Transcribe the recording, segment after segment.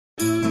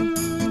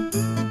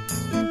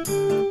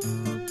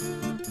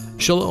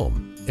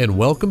Shalom, and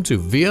welcome to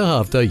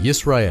V'ahavta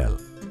Yisrael,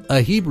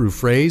 a Hebrew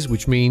phrase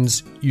which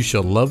means, you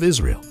shall love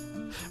Israel.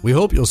 We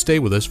hope you'll stay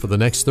with us for the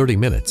next 30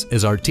 minutes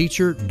as our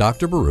teacher,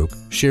 Dr. Baruch,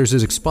 shares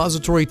his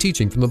expository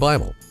teaching from the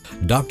Bible.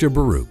 Dr.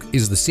 Baruch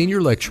is the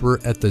senior lecturer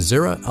at the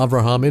Zera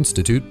Avraham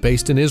Institute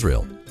based in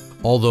Israel.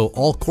 Although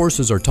all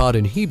courses are taught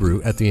in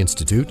Hebrew at the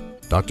Institute,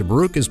 Dr.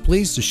 Baruch is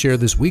pleased to share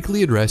this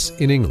weekly address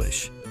in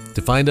English.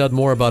 To find out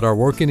more about our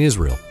work in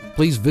Israel,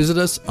 please visit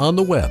us on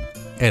the web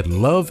at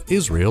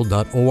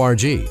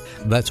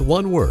loveisrael.org. That's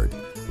one word,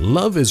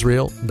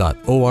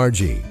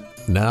 loveisrael.org.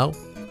 Now,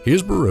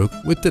 here's Baruch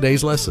with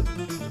today's lesson.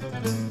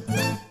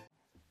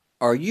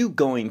 Are you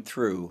going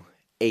through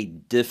a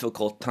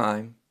difficult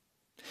time?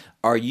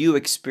 Are you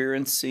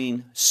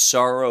experiencing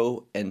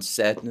sorrow and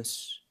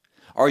sadness?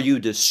 Are you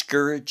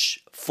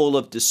discouraged, full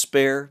of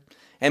despair,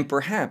 and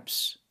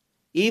perhaps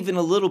even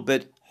a little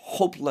bit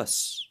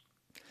hopeless?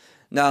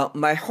 Now,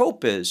 my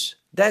hope is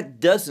that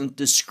doesn't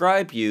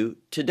describe you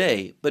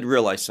today, but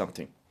realize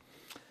something.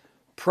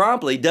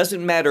 Probably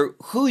doesn't matter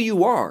who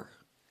you are.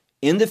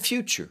 In the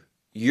future,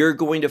 you're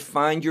going to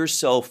find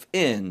yourself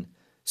in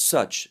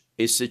such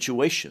a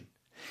situation.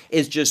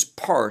 It's just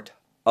part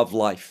of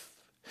life.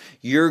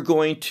 You're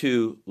going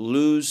to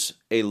lose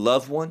a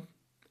loved one,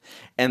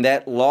 and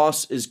that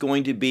loss is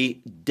going to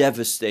be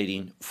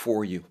devastating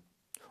for you.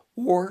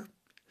 Or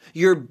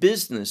your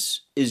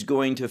business is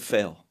going to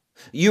fail.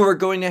 You are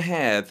going to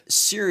have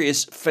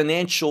serious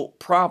financial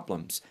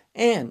problems.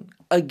 And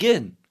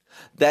again,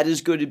 that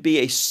is going to be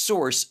a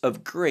source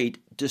of great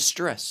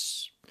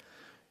distress.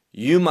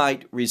 You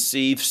might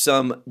receive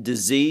some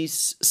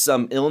disease,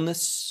 some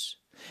illness,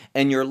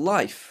 and your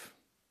life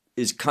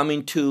is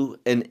coming to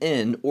an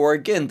end, or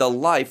again, the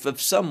life of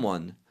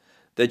someone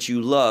that you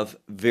love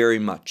very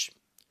much.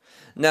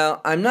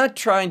 Now, I'm not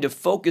trying to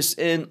focus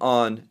in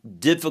on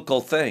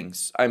difficult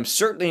things. I'm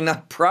certainly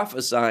not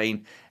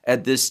prophesying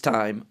at this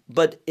time,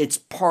 but it's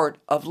part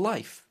of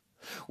life.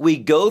 We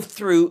go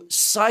through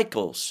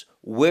cycles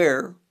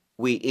where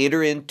we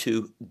enter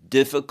into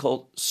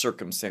difficult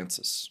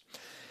circumstances.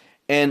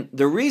 And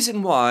the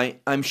reason why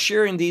I'm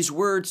sharing these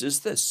words is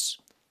this.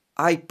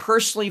 I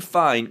personally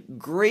find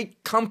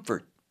great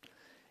comfort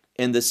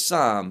in the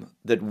psalm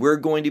that we're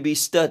going to be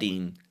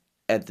studying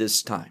at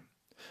this time.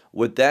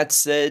 With that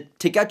said,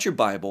 take out your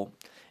Bible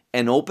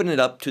and open it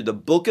up to the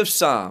book of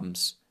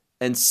Psalms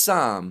and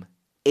Psalm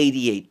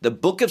 88. The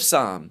book of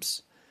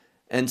Psalms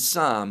and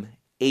Psalm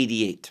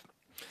 88.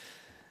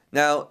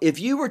 Now, if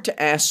you were to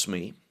ask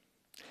me,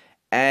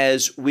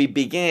 as we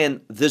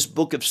began this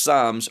book of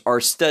Psalms,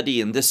 our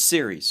study in this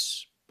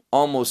series,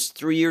 almost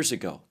 3 years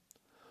ago,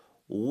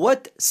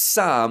 what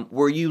psalm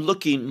were you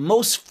looking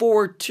most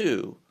forward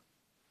to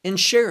in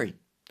sharing?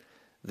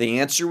 The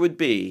answer would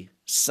be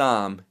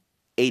Psalm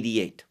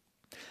 88.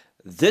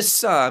 This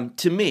psalm,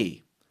 to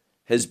me,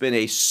 has been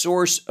a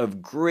source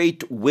of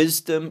great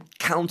wisdom,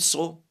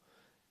 counsel,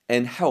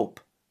 and help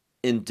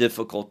in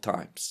difficult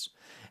times.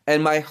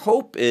 And my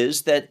hope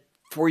is that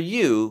for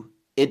you,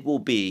 it will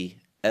be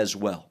as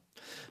well.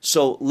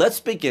 So let's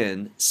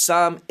begin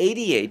Psalm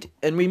 88,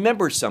 and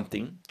remember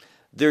something.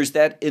 There's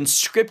that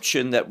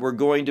inscription that we're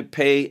going to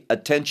pay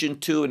attention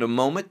to in a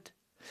moment.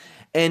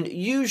 And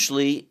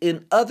usually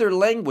in other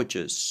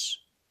languages,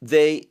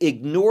 they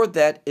ignore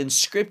that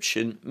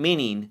inscription,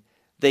 meaning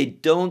they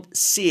don't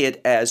see it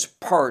as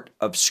part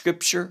of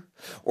Scripture,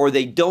 or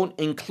they don't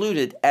include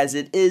it as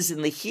it is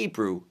in the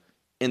Hebrew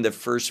in the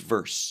first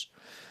verse.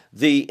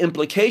 The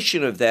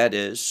implication of that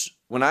is,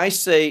 when I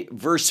say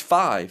verse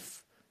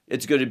 5,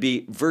 it's going to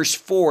be verse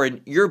 4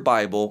 in your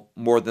Bible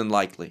more than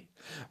likely.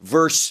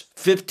 Verse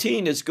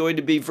 15 is going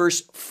to be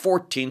verse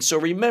 14. So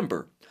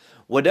remember,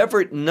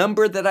 whatever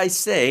number that I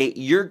say,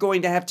 you're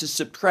going to have to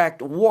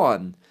subtract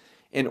 1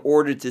 in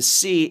order to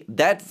see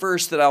that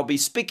verse that I'll be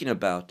speaking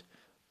about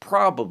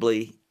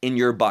probably in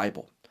your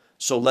Bible.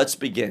 So let's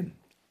begin.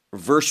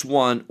 Verse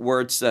 1,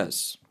 where it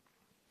says,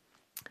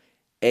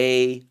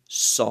 a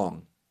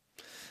song.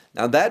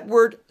 Now that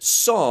word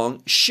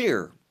song,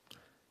 shir,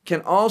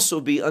 can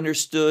also be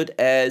understood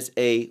as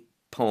a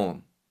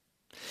poem.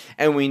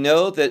 And we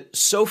know that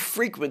so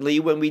frequently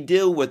when we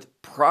deal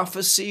with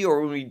prophecy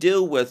or when we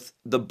deal with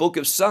the book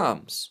of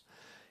Psalms,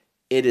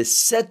 it is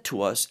said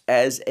to us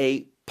as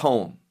a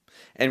poem.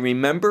 And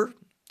remember,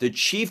 the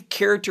chief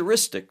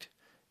characteristic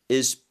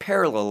is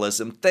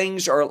parallelism.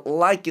 Things are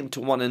likened to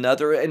one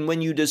another, and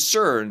when you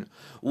discern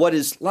what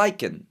is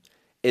likened,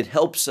 it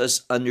helps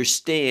us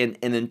understand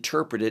and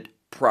interpret it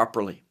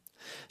properly.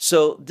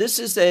 So this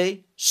is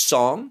a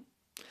song,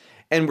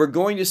 and we're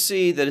going to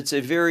see that it's a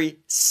very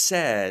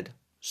sad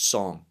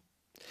song.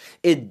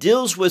 It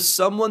deals with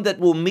someone that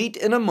we'll meet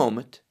in a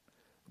moment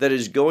that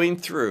is going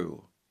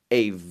through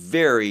a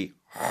very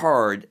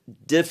hard,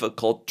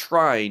 difficult,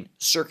 trying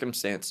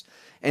circumstance.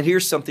 And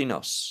here's something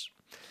else.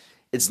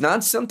 It's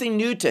not something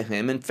new to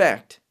him. In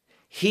fact,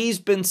 he's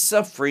been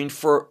suffering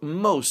for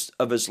most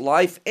of his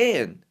life,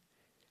 and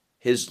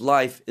his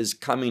life is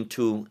coming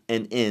to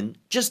an end.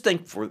 Just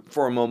think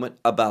for a moment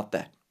about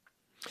that.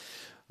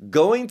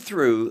 Going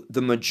through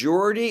the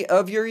majority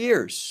of your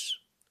years,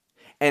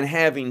 and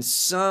having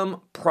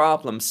some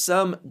problem,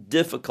 some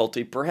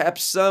difficulty,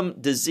 perhaps some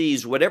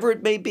disease, whatever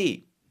it may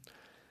be,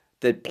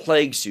 that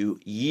plagues you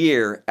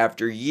year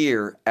after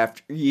year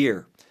after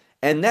year.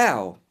 And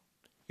now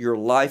your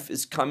life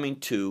is coming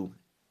to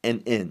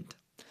an end.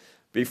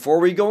 Before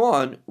we go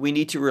on, we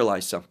need to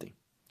realize something.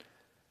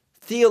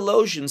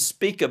 Theologians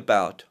speak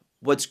about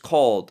what's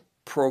called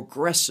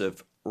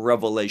progressive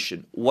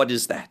revelation. What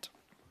is that?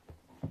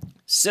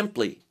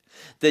 Simply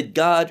that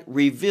God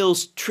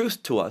reveals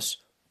truth to us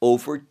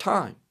over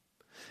time,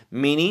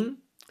 meaning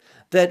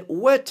that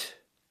what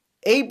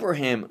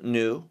Abraham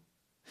knew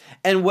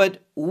and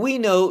what we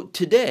know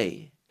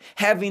today,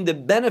 having the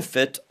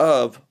benefit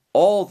of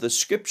all the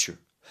Scripture,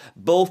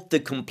 both the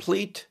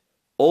complete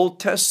Old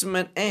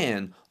Testament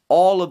and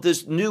all of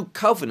this new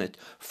covenant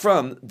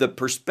from the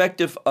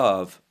perspective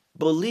of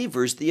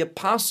believers, the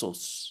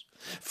apostles,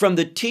 from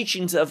the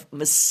teachings of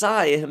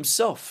Messiah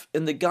himself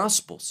in the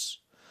Gospels.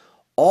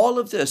 All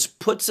of this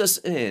puts us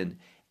in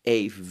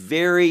a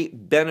very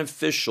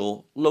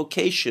beneficial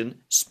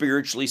location,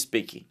 spiritually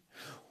speaking.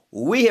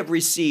 We have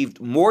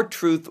received more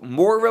truth,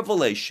 more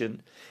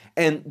revelation,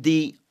 and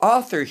the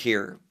author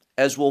here,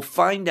 as we'll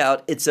find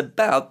out,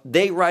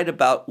 they write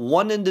about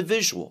one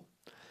individual.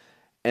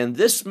 And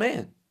this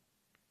man,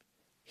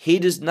 he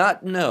does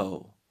not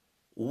know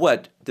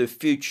what the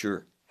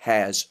future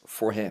has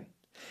for him.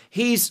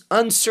 He's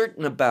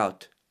uncertain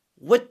about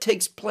what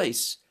takes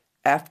place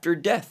after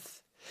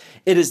death.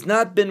 It has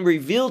not been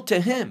revealed to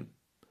him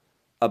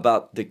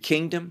about the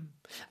kingdom,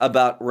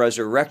 about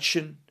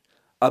resurrection,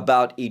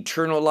 about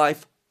eternal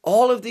life.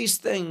 All of these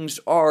things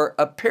are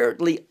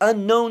apparently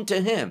unknown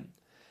to him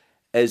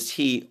as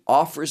he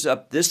offers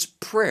up this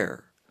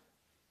prayer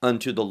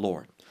unto the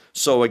Lord.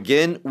 So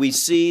again, we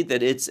see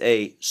that it's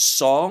a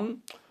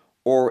song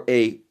or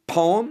a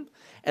poem,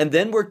 and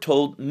then we're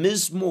told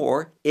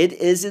Mizmor, it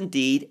is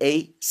indeed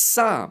a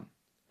psalm.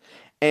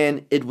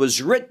 And it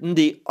was written,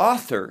 the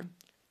author,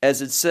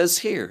 as it says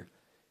here,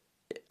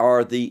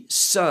 are the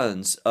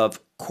sons of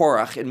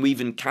Korach, and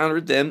we've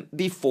encountered them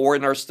before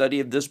in our study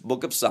of this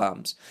book of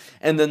Psalms.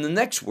 And then the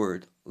next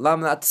word,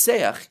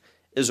 Lamnatseach,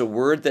 is a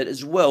word that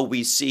as well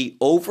we see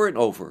over and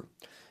over,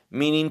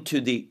 meaning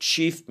to the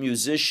chief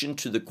musician,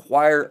 to the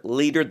choir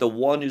leader, the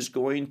one who's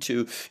going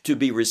to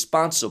be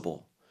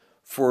responsible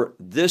for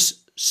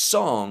this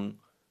song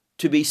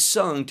to be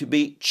sung, to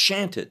be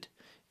chanted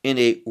in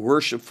a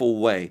worshipful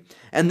way.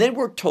 And then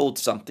we're told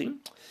something,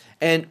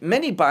 and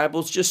many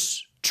Bibles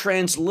just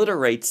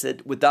transliterates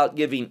it without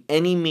giving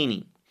any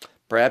meaning.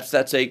 Perhaps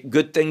that's a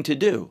good thing to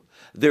do.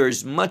 There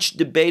is much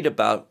debate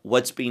about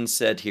what's being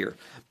said here.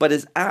 But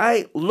as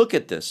I look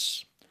at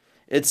this,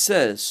 it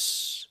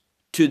says,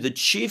 to the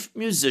chief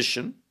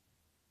musician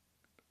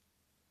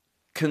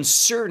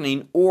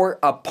concerning or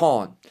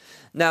upon.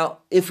 Now,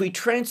 if we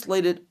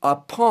translate it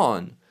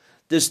upon,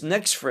 this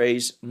next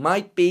phrase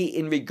might be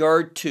in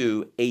regard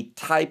to a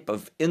type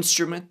of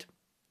instrument,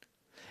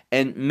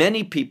 and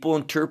many people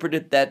interpret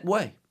it that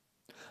way.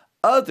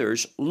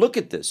 Others look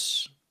at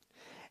this,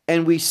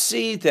 and we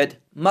see that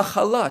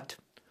machalat,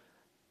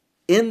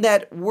 in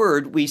that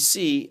word we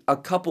see a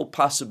couple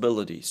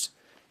possibilities.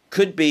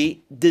 Could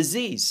be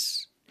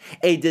disease,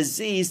 a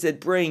disease that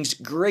brings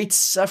great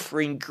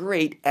suffering,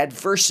 great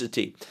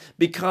adversity,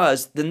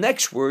 because the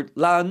next word,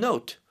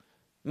 la'anot,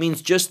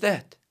 means just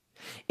that.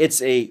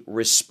 It's a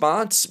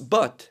response,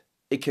 but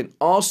it can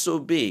also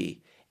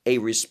be a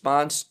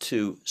response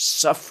to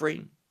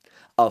suffering,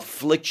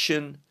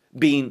 affliction,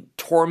 being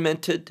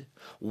tormented,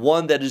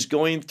 one that is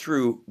going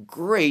through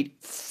great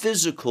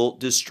physical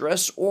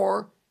distress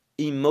or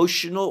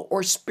emotional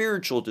or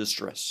spiritual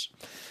distress.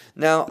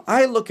 Now,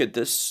 I look at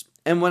this,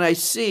 and when I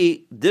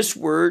see this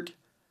word,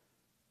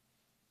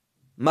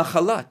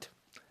 machalat,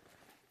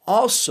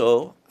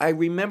 also I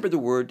remember the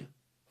word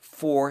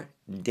for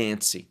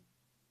dancing.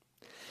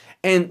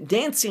 And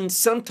dancing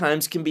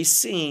sometimes can be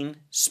seen,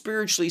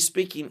 spiritually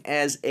speaking,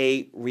 as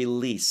a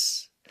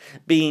release,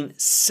 being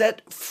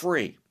set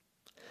free.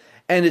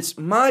 And it's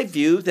my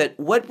view that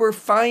what we're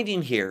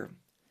finding here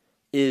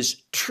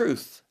is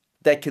truth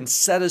that can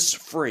set us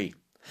free.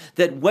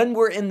 That when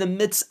we're in the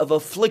midst of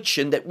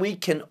affliction, that we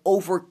can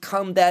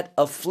overcome that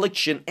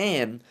affliction.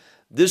 And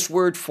this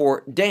word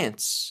for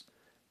dance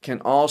can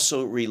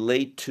also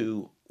relate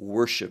to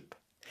worship,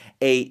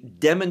 a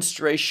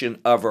demonstration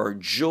of our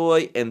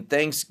joy and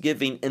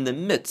thanksgiving in the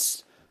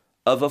midst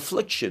of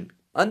affliction.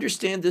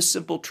 Understand this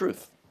simple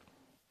truth.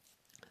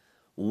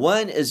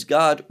 When is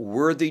God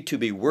worthy to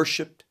be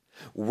worshiped,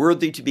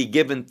 worthy to be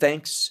given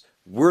thanks,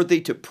 worthy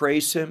to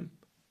praise Him?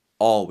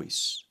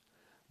 Always.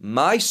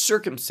 My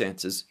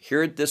circumstances,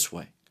 hear it this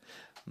way,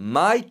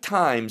 my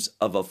times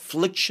of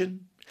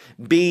affliction,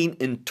 being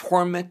in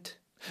torment,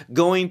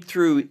 going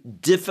through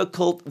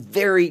difficult,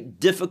 very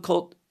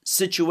difficult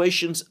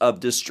situations of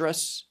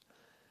distress,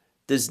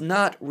 does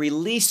not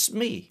release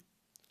me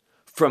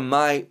from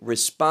my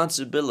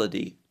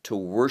responsibility to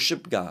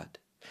worship God,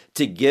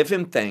 to give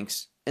Him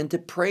thanks, and to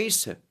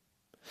praise Him.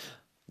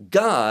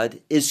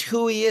 God is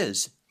who He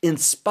is in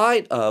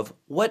spite of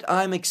what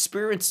I'm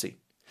experiencing.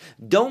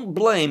 Don't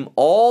blame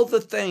all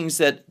the things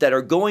that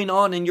are going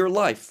on in your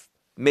life.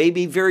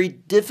 Maybe very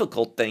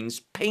difficult things,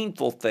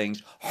 painful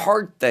things,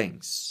 hard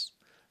things.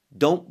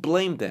 Don't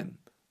blame them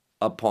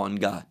upon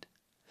God.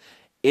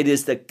 It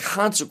is the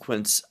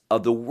consequence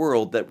of the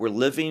world that we're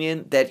living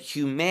in that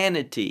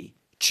humanity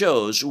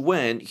chose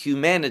when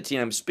humanity,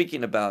 I'm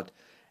speaking about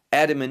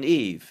Adam and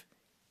Eve,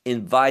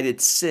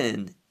 invited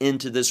sin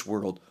into this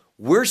world.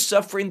 We're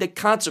suffering the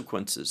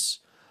consequences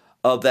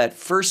of that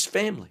first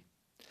family.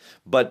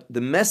 But the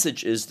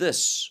message is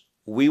this: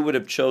 we would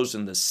have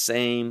chosen the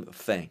same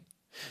thing.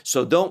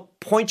 So don't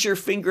point your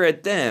finger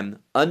at them.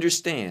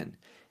 Understand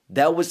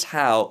that was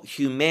how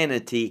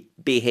humanity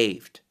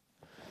behaved.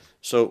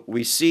 So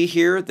we see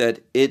here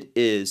that it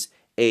is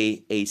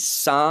a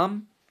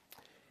psalm,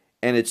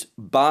 and it's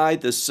by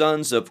the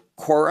sons of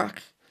Korach,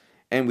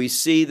 and we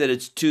see that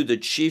it's to the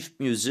chief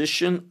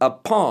musician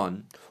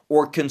upon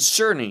or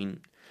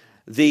concerning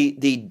the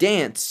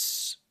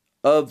dance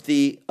of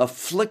the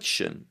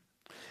affliction.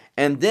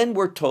 And then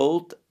we're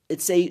told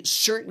it's a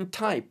certain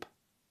type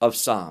of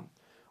psalm.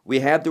 We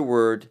have the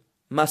word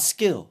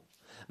maskil.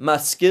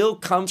 Maskil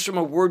comes from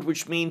a word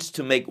which means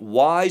to make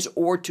wise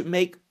or to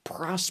make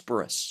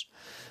prosperous.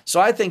 So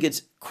I think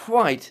it's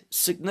quite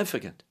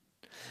significant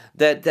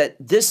that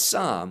this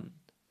psalm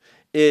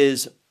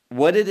is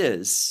what it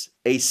is,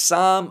 a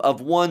psalm of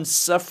one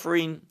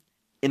suffering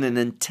in an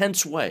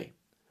intense way.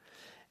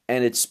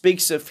 And it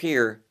speaks of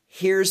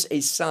here's a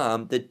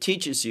psalm that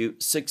teaches you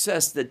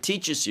success, that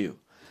teaches you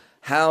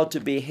how to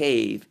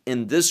behave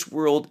in this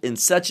world in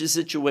such a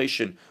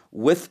situation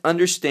with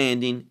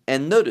understanding.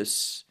 And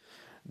notice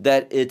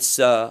that it's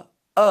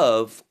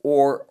of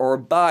or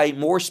by,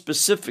 more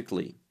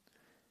specifically,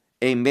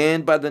 a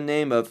man by the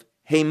name of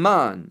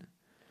Heman,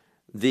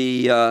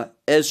 the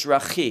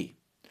Ezrahi.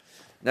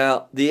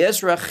 Now, the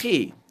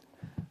Ezrahi,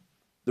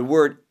 the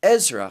word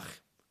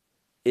Ezrach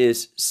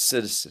is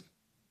citizen.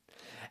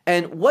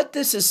 And what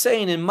this is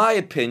saying, in my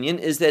opinion,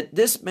 is that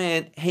this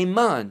man,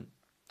 Heman,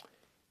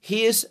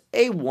 he is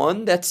a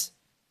one that's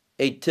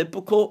a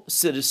typical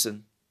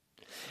citizen.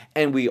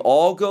 And we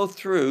all go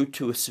through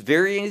to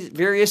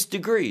various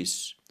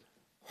degrees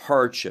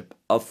hardship,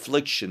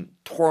 affliction,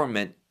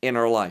 torment in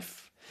our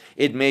life.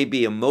 It may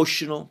be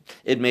emotional,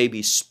 it may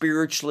be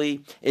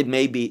spiritually, it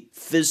may be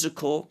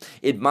physical,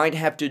 it might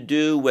have to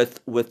do with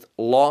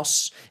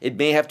loss, it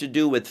may have to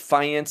do with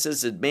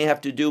finances, it may have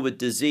to do with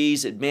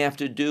disease, it may have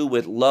to do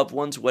with loved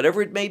ones,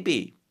 whatever it may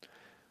be.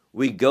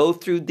 We go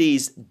through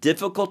these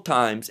difficult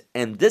times,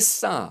 and this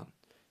psalm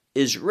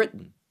is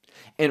written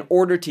in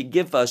order to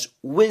give us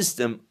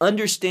wisdom,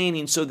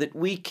 understanding, so that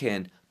we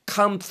can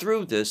come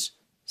through this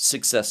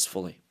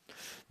successfully.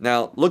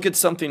 Now, look at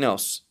something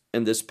else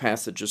in this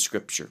passage of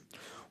Scripture.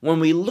 When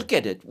we look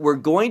at it, we're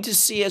going to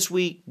see as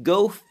we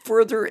go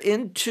further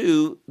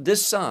into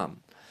this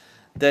psalm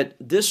that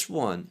this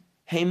one,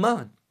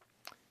 Heman,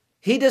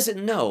 he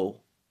doesn't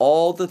know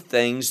all the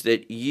things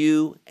that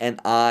you and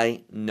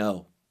I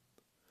know.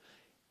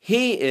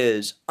 He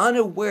is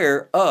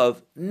unaware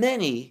of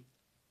many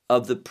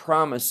of the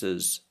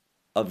promises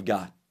of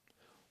God.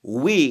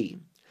 We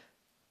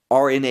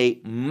are in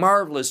a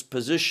marvelous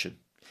position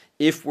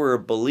if we're a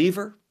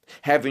believer,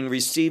 having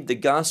received the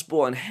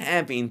gospel and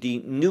having the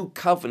new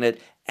covenant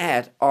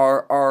at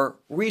our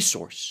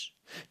resource,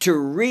 to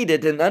read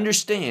it and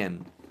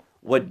understand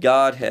what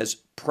God has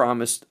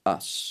promised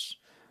us.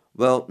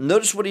 Well,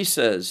 notice what he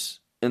says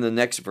in the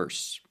next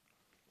verse.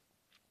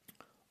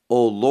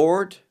 O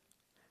Lord,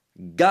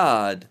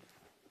 God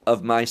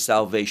of my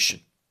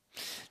salvation.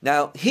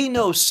 Now, he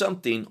knows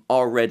something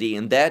already,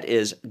 and that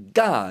is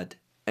God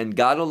and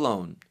God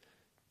alone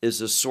is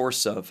a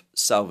source of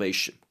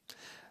salvation.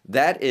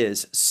 That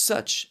is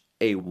such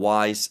a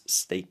wise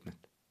statement.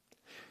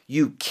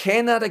 You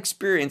cannot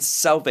experience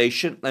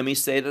salvation. Let me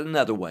say it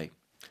another way.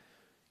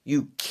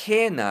 You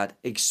cannot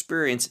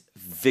experience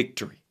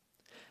victory.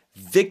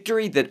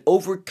 Victory that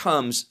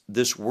overcomes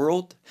this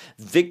world,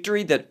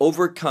 victory that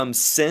overcomes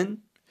sin.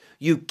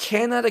 You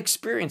cannot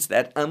experience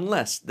that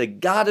unless the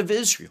God of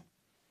Israel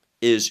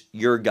is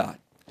your God.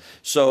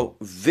 So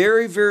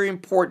very, very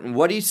important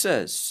what he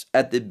says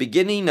at the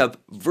beginning of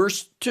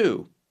verse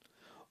 2.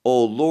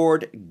 O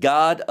Lord,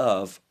 God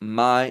of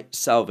my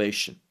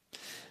salvation.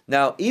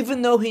 Now,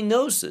 even though he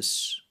knows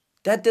this,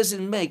 that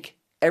doesn't make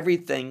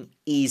everything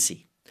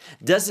easy.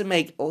 Doesn't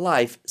make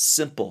life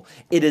simple.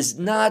 It is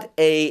not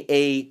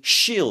a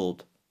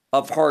shield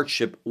of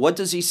hardship. What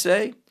does he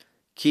say?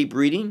 Keep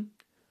reading.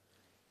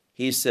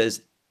 He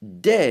says,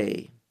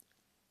 day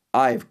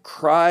I've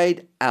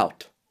cried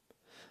out.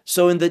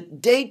 So in the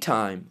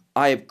daytime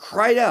I have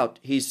cried out,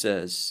 he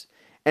says,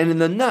 and in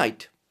the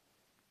night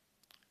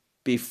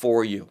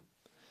before you.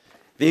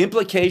 The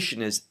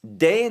implication is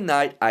day and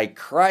night I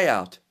cry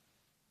out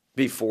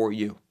before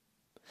you.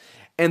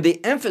 And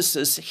the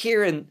emphasis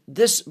here in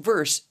this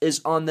verse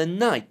is on the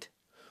night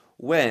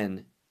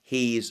when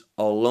he's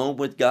alone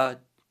with God.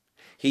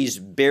 He's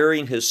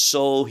bearing his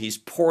soul. He's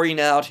pouring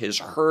out his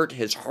hurt,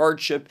 his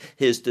hardship,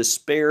 his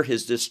despair,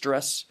 his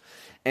distress.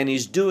 And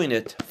he's doing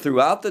it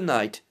throughout the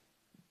night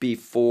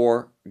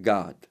before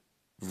God.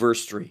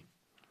 Verse 3.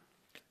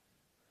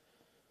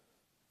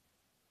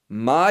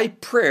 My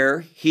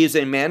prayer, he is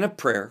a man of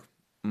prayer,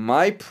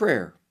 my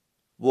prayer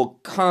will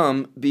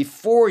come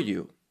before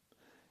you.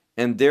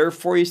 And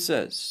therefore he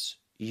says,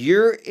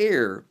 your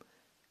ear,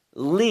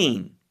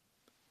 lean,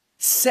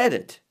 set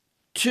it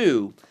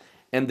to,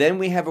 and then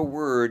we have a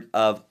word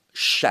of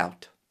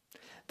shout,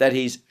 that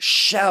he's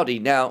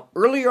shouting. Now,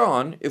 earlier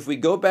on, if we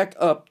go back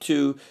up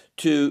to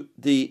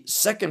the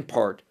second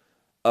part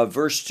of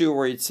verse 2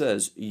 where it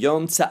says,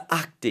 Yom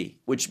Tza'akti,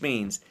 which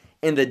means,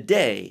 in the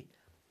day,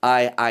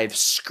 I've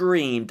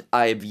screamed,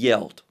 I've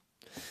yelled.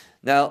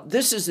 Now,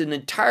 this is an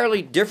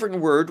entirely different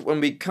word when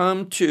we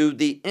come to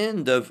the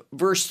end of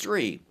verse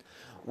 3,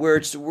 where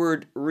it's the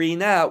word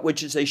rina,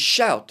 which is a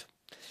shout.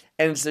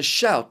 And it's a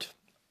shout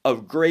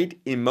of great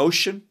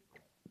emotion.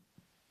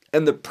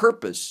 And the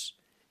purpose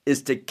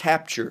is to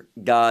capture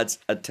God's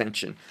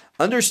attention.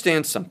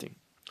 Understand something.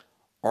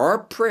 Our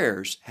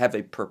prayers have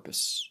a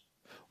purpose.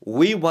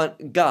 We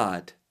want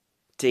God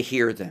to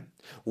hear them.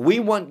 We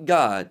want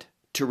God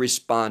to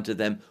respond to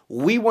them.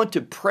 We want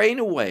to pray in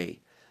a way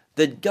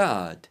that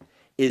God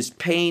is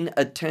paying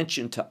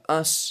attention to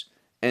us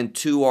and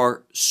to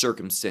our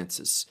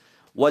circumstances.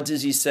 What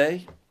does he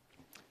say?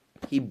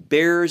 He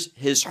bears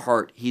his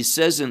heart. He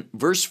says in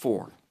verse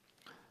 4,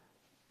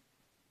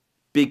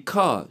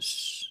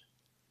 because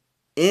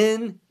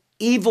in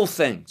evil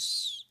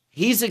things,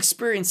 he's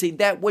experiencing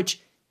that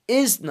which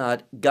is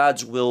not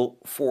God's will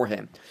for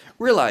him.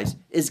 Realize,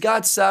 is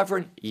God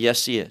sovereign?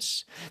 Yes, he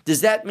is.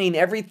 Does that mean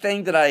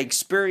everything that I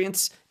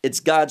experience, it's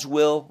God's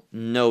will?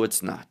 No,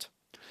 it's not.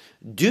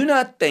 Do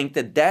not think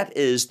that that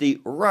is the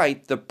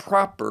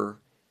proper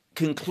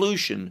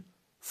conclusion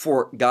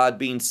for God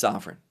being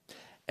sovereign.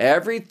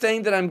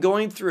 Everything that I'm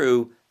going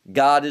through,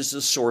 God is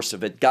the source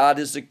of it. God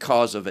is the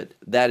cause of it.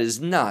 That is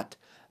not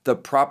the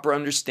proper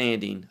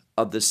understanding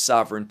of the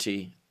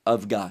sovereignty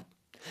of God.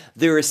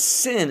 There is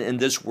sin in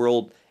this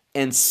world,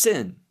 and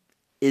sin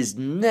is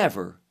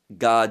never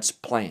God's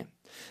plan.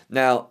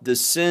 Now,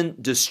 does sin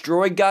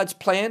destroy God's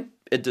plan?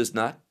 It does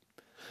not.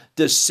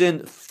 Does sin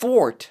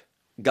thwart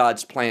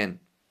God's plan?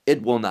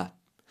 It will not.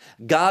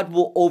 God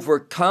will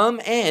overcome,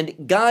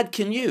 and God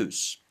can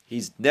use.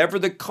 He's never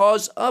the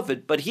cause of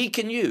it, but he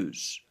can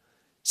use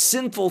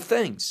sinful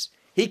things.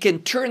 He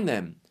can turn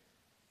them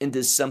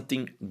into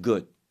something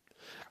good.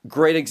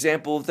 Great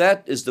example of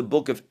that is the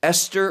book of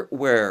Esther,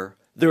 where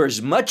there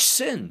is much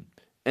sin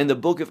in the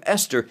book of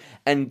Esther,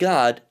 and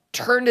God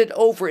turned it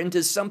over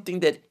into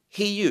something that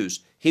he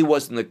used. He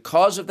wasn't the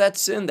cause of that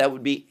sin. That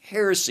would be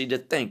heresy to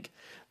think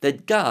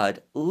that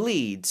God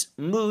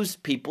moves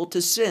people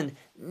to sin.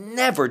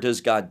 Never does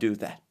God do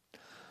that.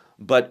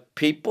 But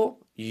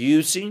people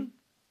using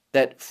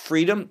that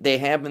freedom they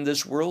have in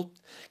this world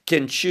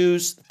can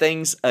choose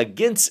things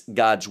against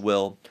God's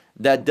will.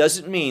 That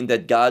doesn't mean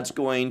that God's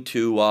going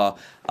to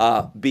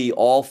be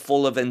all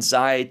full of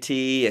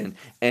anxiety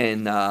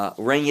and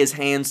wring his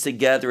hands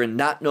together and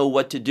not know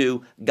what to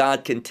do.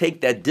 God can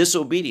take that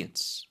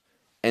disobedience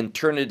and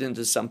turn it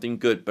into something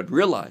good. But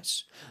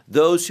realize,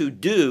 those who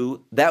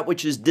do that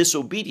which is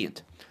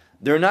disobedient,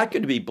 they're not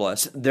going to be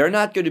blessed. They're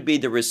not going to be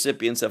the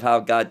recipients of how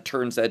God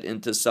turns that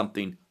into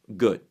something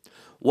good.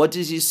 What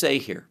does he say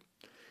here?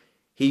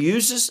 He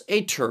uses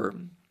a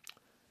term,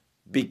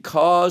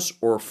 because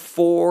or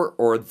for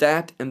or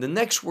that, and the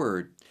next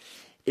word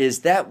is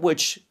that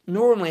which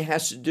normally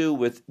has to do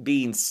with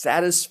being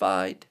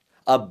satisfied,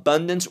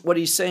 abundance. What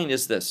he's saying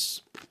is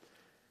this: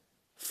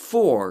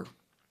 for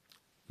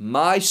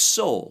my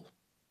soul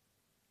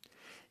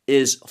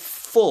is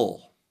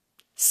full,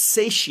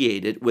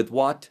 satiated with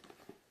what?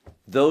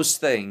 Those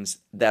things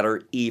that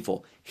are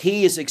evil.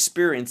 He is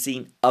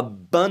experiencing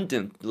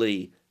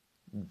abundantly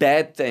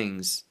bad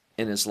things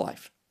in his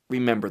life.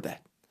 Remember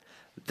that.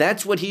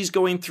 That's what he's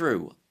going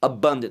through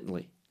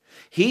abundantly.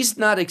 He's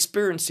not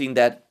experiencing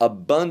that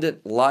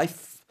abundant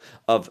life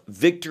of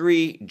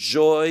victory,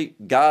 joy,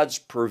 God's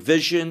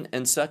provision,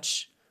 and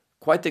such.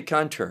 Quite the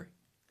contrary.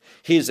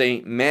 He's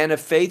a man of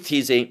faith.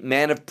 He's a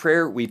man of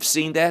prayer. We've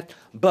seen that.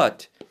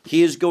 But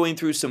he is going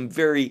through some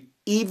very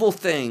evil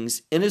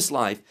things in his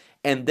life,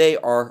 and they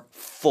are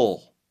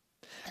full.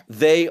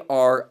 They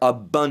are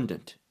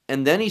abundant.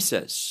 And then he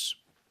says,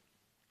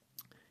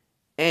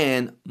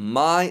 and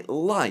my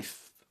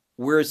life,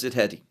 where is it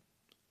heading?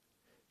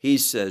 He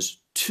says,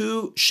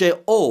 to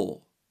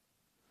Sheol,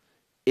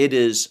 it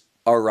is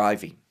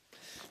arriving.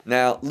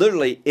 Now,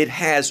 literally, it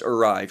has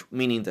arrived,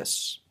 meaning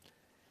this.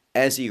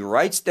 As he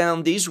writes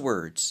down these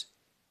words,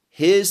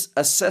 his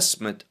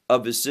assessment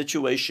of his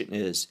situation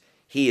is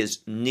he is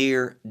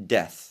near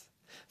death.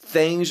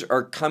 Things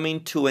are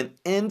coming to an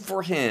end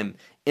for him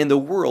in the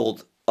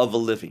world of the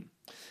living.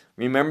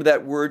 Remember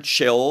that word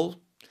Sheol?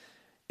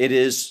 It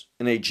is,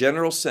 in a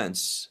general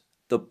sense,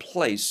 the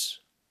place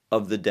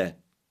of the dead.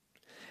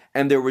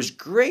 And there was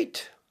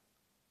great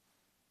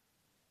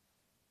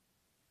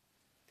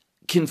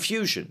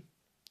confusion,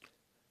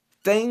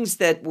 things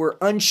that were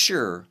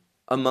unsure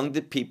among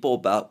the people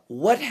about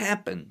what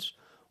happens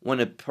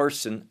when a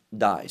person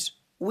dies.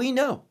 We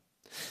know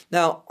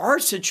Now, our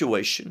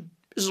situation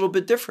is a little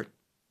bit different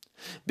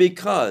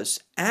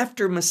because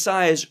after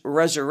Messiah's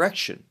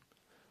resurrection,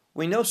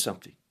 we know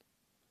something.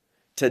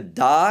 To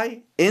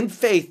die in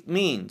faith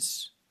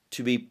means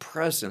to be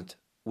present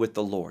with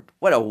the Lord.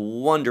 What a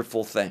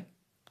wonderful thing.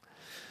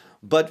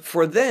 But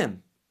for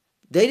them,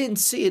 they didn't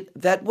see it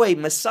that way.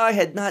 Messiah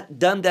had not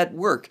done that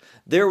work.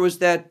 There was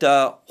that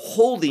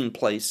holding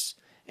place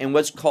in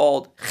what's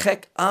called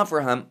Chek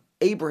Avraham,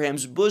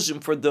 Abraham's bosom,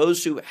 for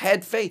those who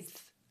had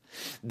faith.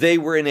 They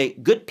were in a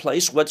good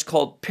place, what's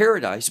called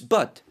paradise,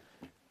 but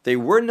they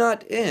were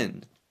not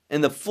in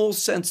the full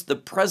sense, the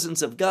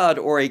presence of God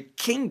or a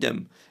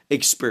kingdom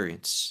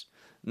experience.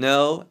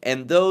 No,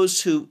 and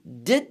those who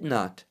did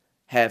not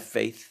have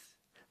faith,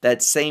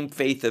 that same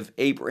faith of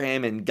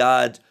Abraham and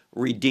God's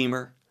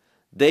Redeemer,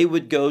 they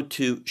would go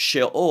to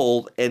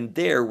Sheol, and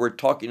there we're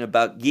talking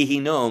about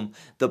Gehinnom,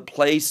 the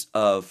place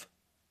of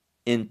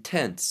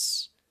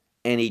intense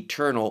and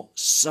eternal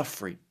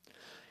suffering,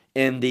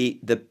 in the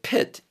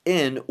pit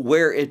in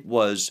where it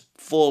was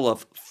full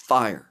of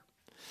fire.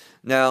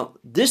 Now,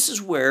 this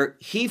is where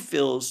he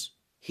feels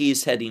he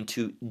is heading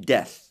to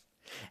death.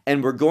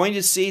 And we're going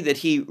to see that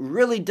he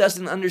really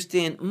doesn't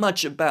understand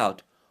much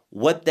about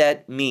what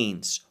that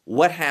means,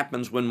 what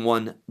happens when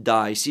one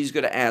dies. He's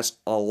going to ask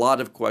a lot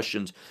of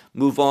questions.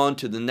 Move on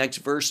to the next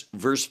verse,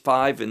 verse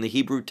 5 in the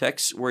Hebrew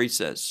text, where he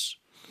says,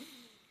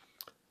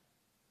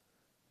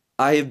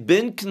 I have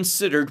been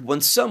considered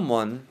when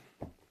someone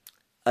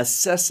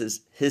assesses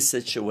his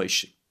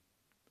situation,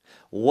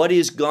 what he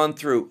has gone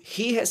through.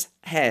 He has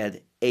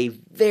had a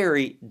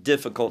very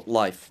difficult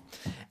life.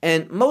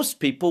 And most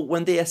people,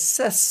 when they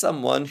assess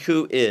someone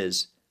who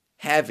is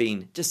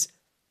having just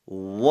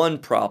one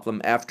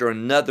problem after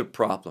another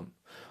problem,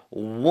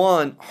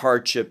 one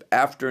hardship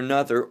after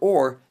another,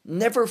 or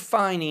never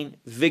finding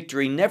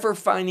victory, never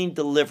finding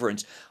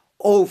deliverance,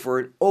 over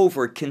and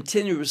over,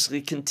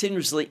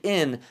 continuously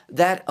in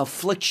that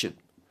affliction.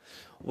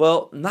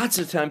 Well, lots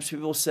of times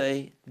people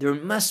say there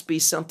must be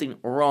something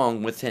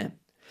wrong with him.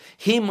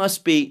 He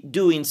must be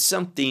doing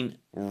something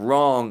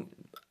wrong,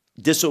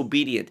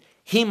 disobedient.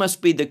 He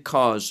must be the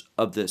cause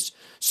of this.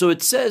 So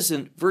it says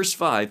in verse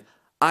 5,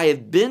 I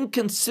have been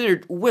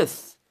considered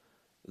with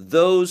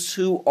those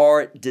who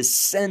are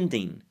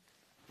descending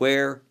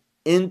where?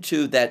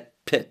 Into that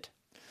pit.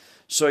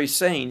 So he's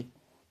saying,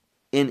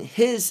 in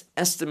his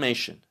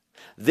estimation,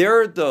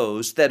 there are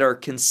those that are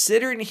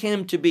considering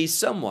him to be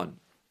someone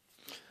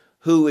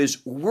who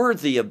is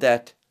worthy of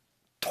that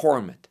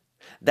torment,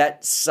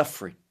 that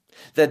suffering,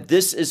 that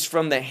this is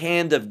from the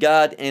hand of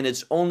God and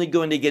it's only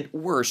going to get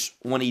worse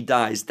when he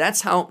dies.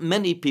 That's how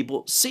many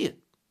people see it.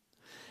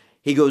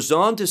 He goes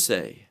on to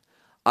say,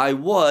 I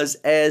was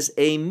as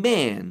a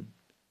man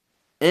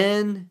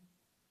in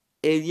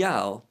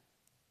Elial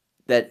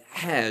that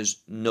has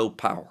no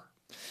power.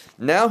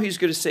 Now he's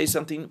going to say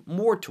something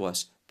more to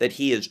us, that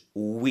he is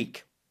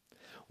weak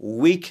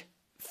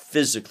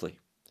physically.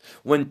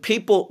 When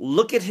people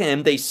look at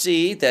him, they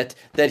see that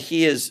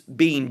he is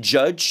being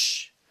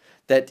judged,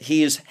 that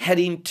he is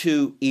heading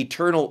to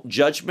eternal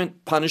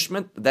judgment,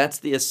 punishment. That's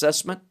the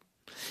assessment.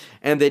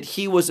 And that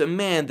he was a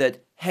man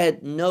that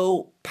had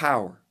no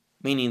power,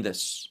 meaning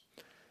this: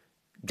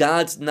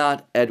 God's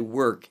not at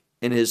work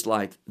in his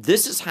life.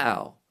 This is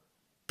how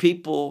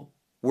people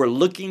were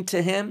looking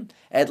to him.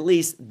 At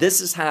least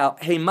this is how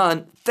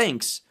Haman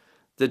thinks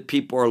that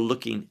people are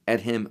looking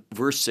at him.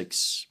 Verse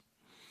 6.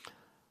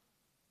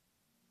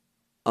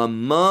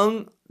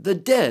 Among the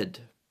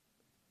dead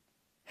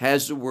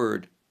has the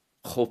word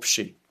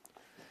chopshi,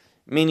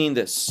 meaning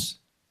this: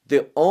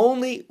 the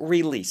only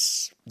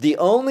release, the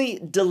only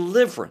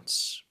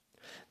deliverance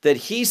that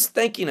he's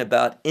thinking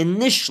about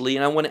initially,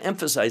 and I want to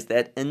emphasize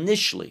that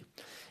initially,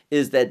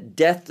 is that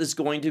death is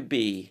going to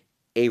be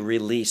a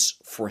release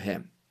for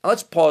him. Now,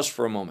 let's pause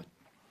for a moment.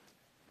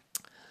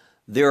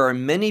 There are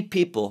many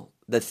people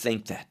that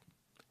think that.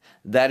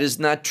 That is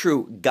not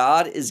true.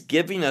 God is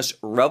giving us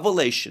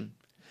revelation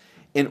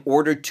in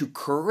order to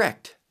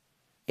correct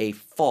a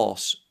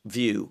false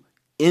view,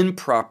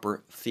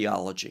 improper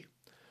theology.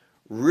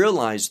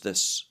 Realize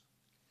this: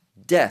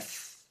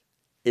 death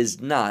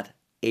is not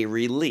a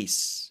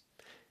release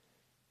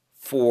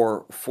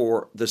for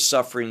the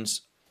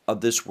sufferings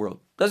of this world.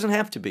 Doesn't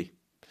have to be.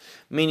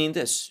 Meaning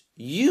this: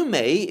 you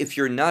may, if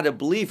you're not a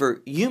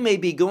believer, you may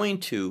be going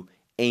to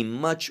a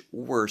much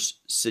worse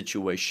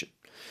situation.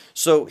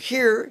 So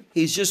here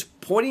he's just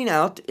pointing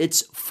out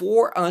it's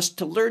for us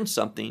to learn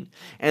something,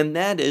 and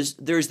that is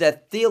there's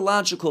that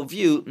theological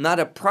view, not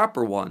a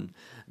proper one,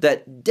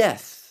 that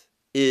death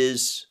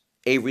is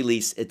a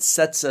release. It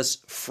sets us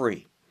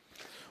free.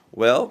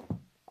 Well,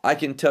 I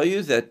can tell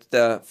you that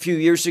a few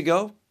years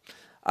ago,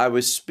 I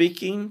was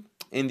speaking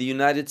in the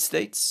United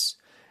States,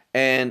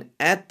 and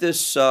at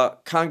this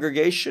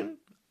congregation,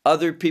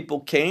 other people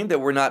came that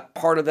were not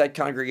part of that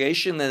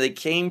congregation, and they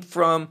came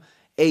from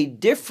a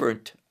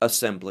different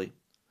assembly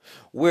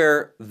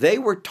where they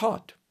were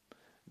taught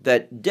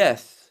that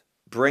death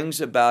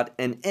brings about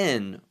an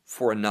end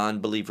for a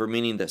non-believer,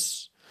 meaning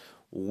this: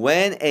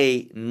 when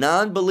a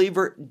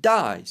non-believer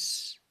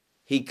dies,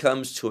 he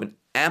comes to an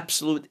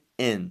absolute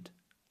end.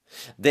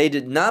 They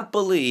did not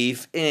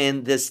believe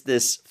in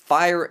this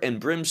fire and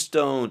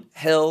brimstone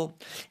hell,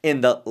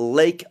 in the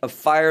lake of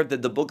fire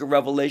that the book of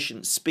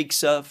Revelation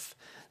speaks of.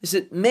 They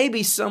said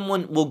maybe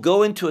someone will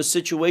go into a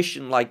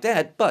situation like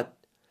that, but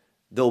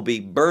they'll be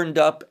burned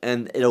up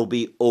and it'll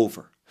be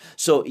over.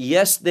 So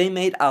yes, they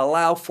may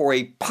allow for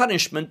a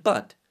punishment,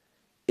 but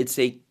it's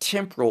a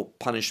temporal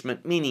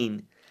punishment,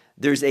 meaning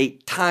there's a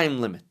time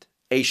limit,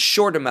 a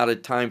short amount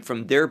of time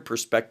from their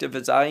perspective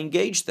as I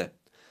engage them.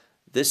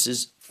 This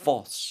is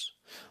false.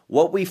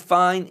 What we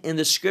find in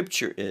the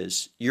scripture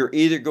is you're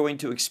either going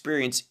to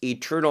experience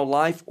eternal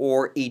life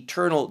or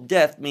eternal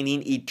death,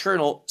 meaning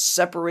eternal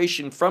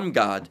separation from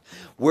God,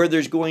 where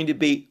there's going to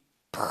be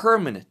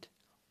permanent,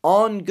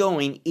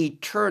 ongoing,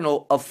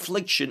 eternal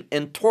affliction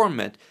and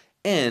torment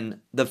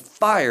in the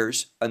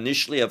fires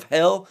initially of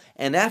hell,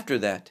 and after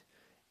that,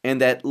 in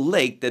that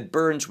lake that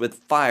burns with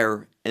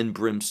fire and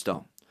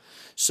brimstone.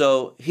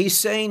 So he's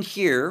saying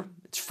here,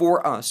 it's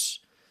for us,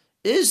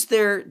 is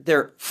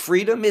there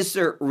freedom? Is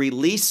there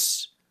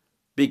release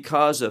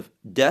because of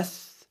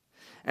death?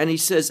 And he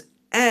says,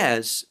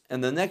 as,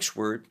 and the next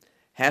word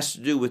has to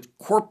do with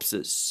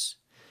corpses.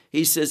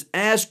 He says,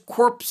 as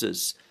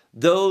corpses,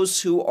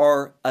 those who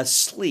are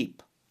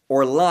asleep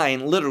or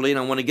lying, literally, and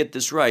I want to get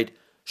this right,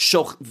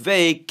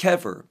 shochvei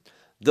kever,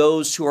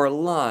 those who are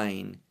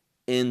lying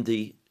in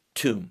the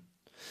tomb.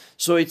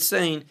 So it's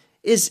saying,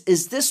 is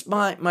this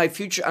my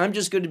future? I'm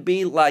just going to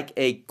be like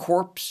a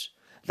corpse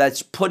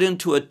that's put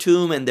into a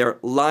tomb and they're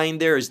lying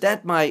there. Is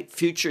that my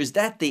future? Is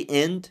that the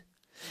end?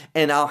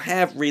 And I'll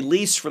have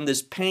release from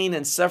this pain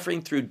and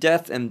suffering through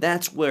death, and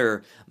that's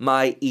where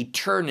my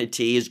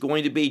eternity is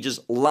going to be,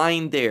 just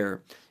lying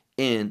there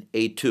in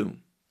a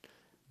tomb.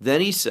 Then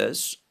he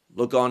says,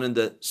 look on in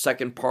the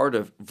second part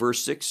of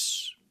verse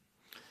 6.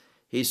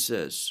 He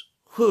says,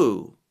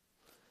 who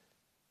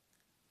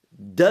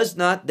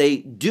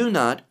do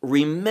not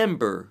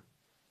remember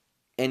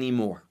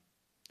anymore.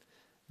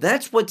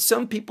 That's what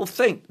some people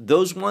think,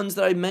 those ones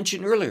that I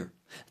mentioned earlier.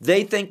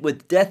 They think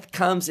with death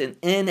comes an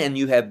end and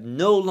you have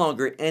no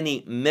longer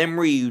any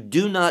memory. You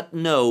do not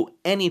know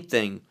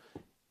anything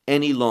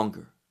any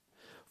longer.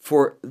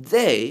 For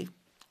they,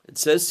 it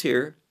says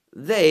here,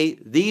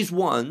 these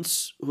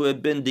ones who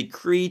have been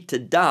decreed to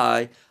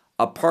die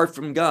apart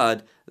from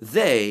God,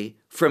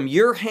 from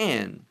your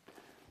hand,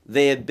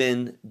 they have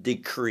been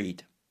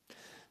decreed.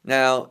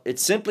 Now, it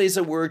simply is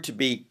a word to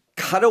be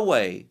cut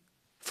away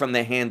from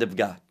the hand of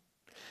God.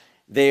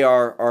 They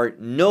are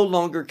no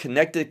longer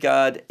connected to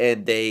God,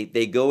 and they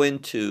go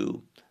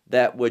into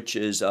that which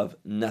is of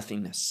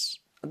nothingness.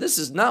 This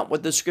is not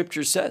what the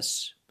scripture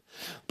says.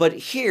 But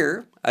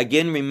here,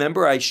 again,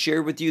 remember I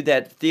shared with you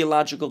that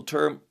theological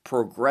term,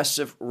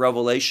 progressive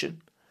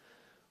revelation.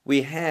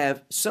 We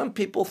have some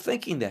people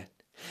thinking that.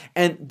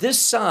 And this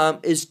psalm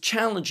is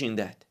challenging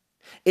that.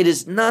 It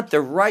is not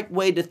the right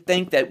way to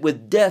think that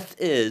with death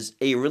is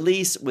a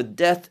release, with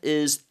death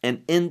is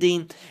an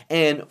ending,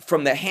 and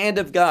from the hand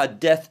of God,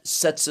 death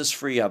sets us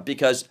free up,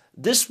 because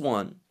this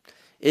one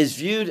is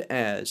viewed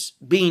as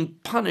being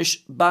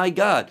punished by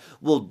God.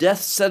 Will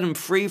death set him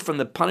free from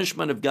the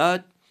punishment of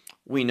God?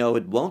 We know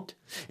it won't.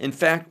 In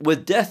fact,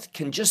 with death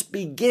can just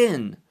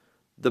begin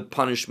the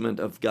punishment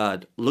of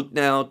God. Look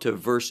now to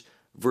verse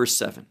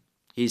 7.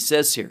 He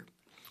says here,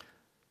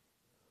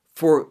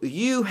 for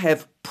you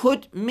have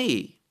put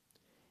me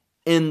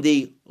in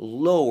the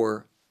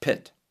lower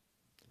pit.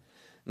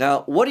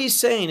 Now, what he's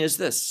saying is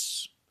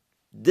this.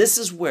 This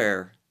is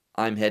where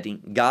I'm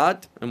heading.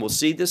 God, and we'll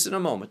see this in a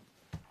moment,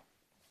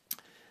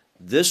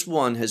 this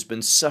one has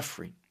been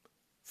suffering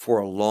for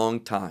a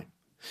long time.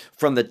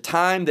 From the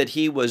time that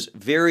he was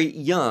very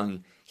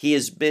young, he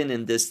has been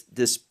in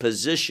this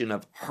position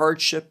of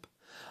hardship,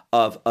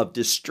 of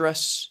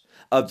distress,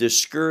 of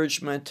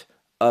discouragement,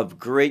 of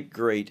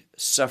great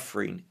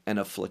suffering and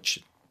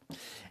affliction.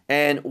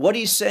 And what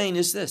he's saying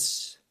is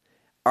this.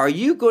 Are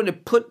you going to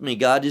put me,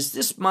 God? Is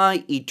this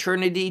my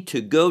eternity to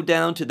go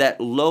down to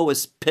that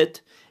lowest pit?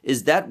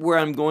 Is that where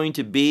I'm going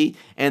to be?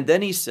 And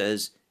then he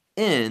says,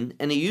 and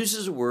he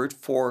uses a word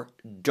for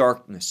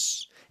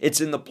darkness.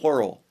 It's in the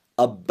plural,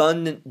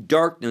 abundant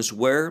darkness.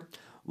 Where?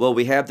 Well,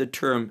 we have the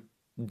term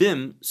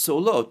bim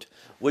solot,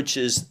 which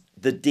is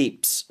the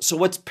deeps. So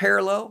what's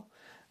parallel?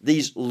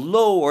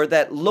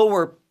 That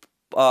lower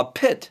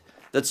pit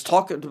that's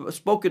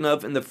spoken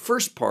of in the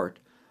first part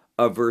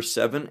of verse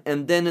 7,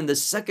 and then in the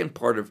second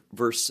part of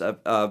verse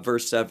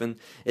 7,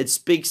 it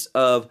speaks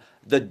of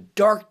the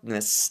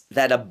darkness,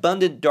 that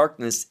abundant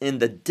darkness in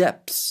the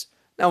depths.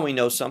 Now we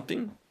know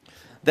something.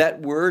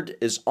 That word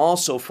is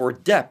also for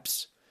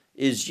depths,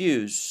 is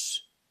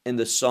used in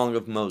the Song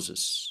of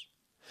Moses,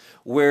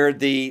 where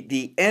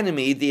the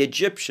enemy, the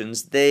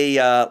Egyptians, they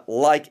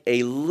like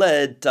a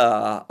lead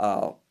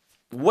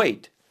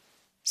weight,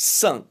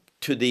 sunk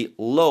to the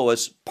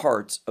lowest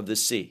parts of the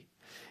sea.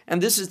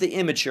 And this is the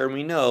image here, and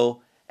we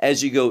know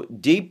as you go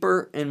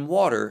deeper in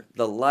water,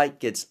 the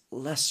light gets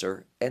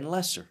lesser and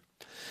lesser.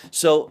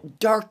 So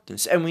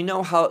darkness, and we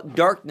know how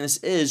darkness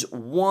is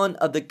one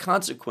of the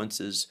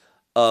consequences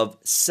of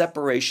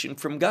separation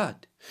from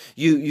God.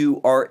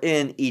 You are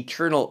in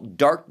eternal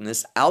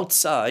darkness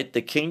outside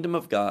the kingdom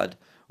of God,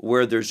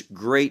 where there's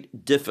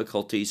great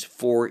difficulties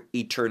for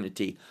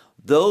eternity.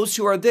 Those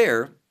who are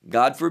there,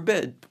 God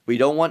forbid, we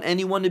don't want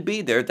anyone to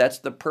be there. That's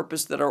the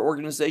purpose that our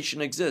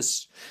organization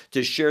exists,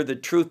 to share the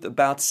truth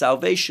about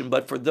salvation.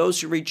 But for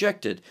those who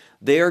reject it,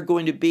 they are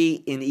going to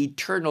be in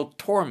eternal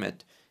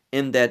torment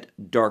in that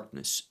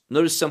darkness.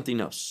 Notice something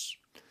else.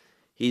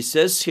 He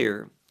says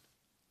here,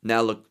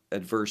 now look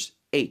at verse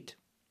 8.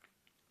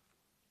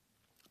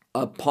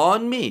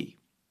 Upon me,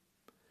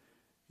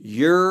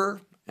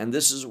 and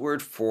this is a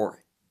word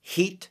for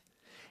heat.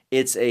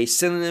 It's a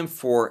synonym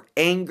for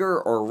anger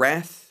or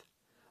wrath.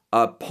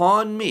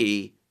 Upon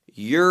me,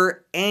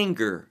 your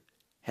anger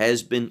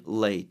has been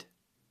laid.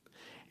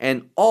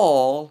 And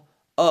all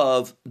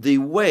of the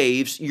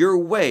waves, your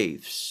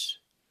waves,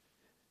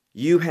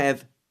 you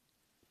have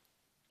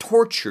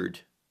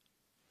tortured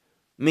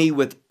me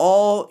with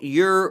all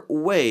your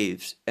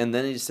waves. And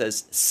then he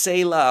says,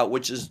 Selah,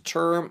 which is a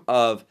term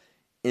of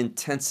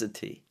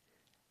intensity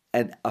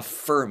and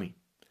affirming.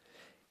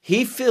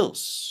 He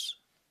feels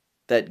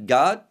that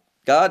God,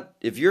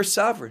 if you're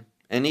sovereign,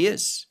 and he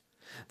is,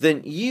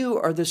 then you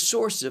are the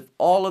source of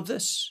all of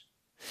this.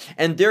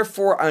 And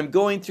therefore, I'm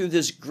going through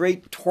this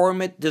great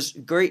torment, this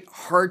great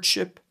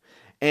hardship,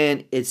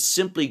 and it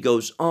simply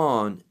goes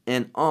on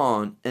and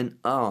on and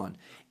on.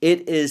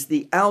 It is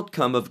the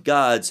outcome of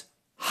God's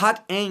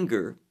hot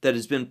anger that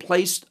has been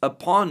placed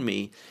upon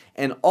me,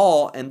 and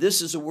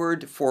this is a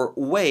word for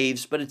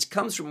waves, but it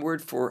comes from a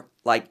word for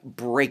like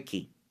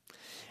breaking.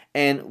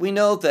 And we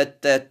know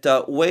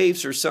that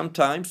waves are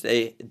sometimes,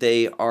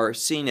 they are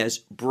seen as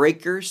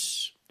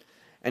breakers.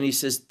 And he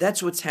says,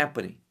 that's what's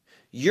happening.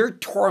 Your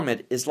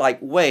torment is like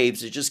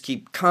waves that just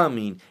keep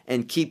coming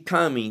and keep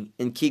coming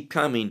and keep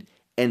coming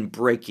and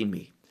breaking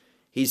me.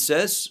 He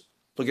says,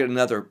 look at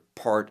another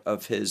part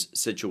of his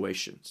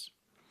situations.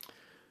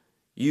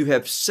 You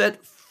have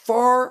set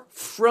far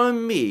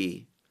from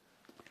me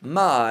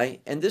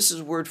and this is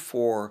a word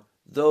for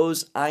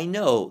those I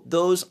know,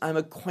 those I'm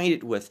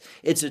acquainted with.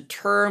 It's a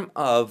term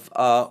of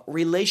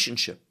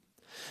relationship.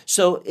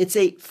 So it's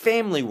a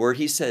family word.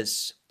 He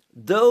says,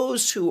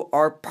 those who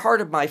are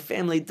part of my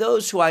family,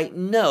 those who I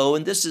know,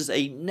 and this is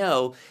a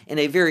know in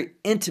a very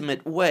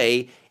intimate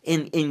way,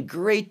 in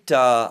great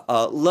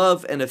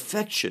love and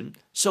affection.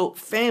 So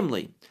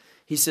family,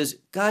 he says,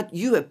 God,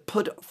 you have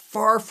put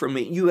far from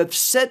me. You have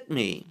set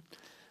me.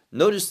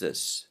 Notice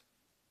this.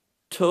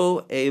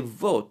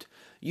 To'evot.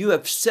 You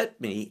have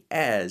set me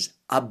as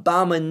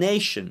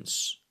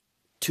abominations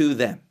to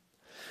them.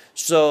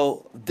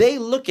 So they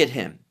look at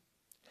him.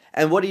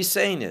 And what he's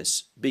saying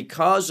is,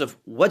 because of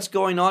what's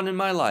going on in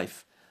my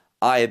life,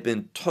 I have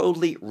been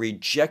totally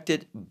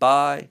rejected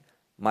by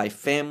my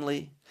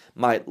family,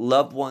 my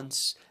loved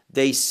ones.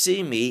 They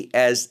see me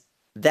as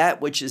that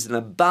which is an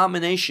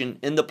abomination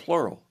in the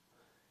plural,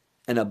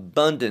 an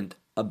abundant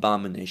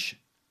abomination.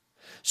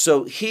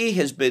 So he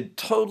has been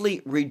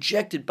totally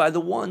rejected by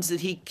the ones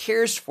that he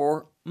cares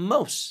for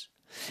most.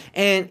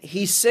 And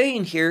he's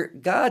saying here,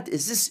 God,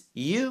 is this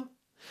you?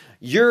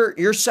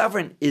 You're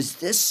sovereign. Is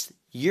this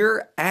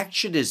your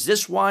action? Is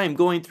this why I'm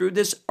going through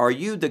this? Are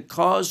you the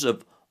cause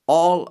of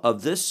all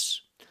of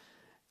this?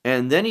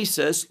 And then he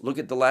says, look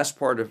at the last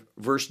part of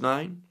verse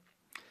 9.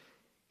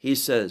 He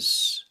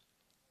says,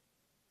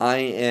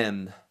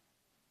 it's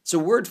a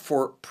word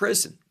for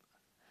prison.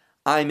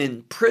 I'm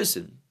in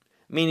prison,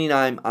 meaning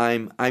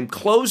I'm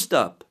closed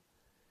up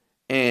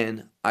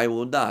and I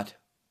will not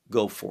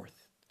go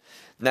forth.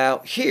 Now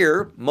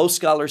here, most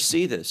scholars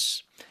see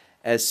this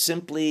as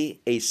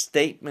simply a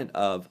statement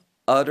of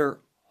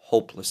utter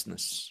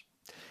hopelessness.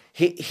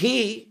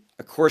 He,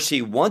 of course,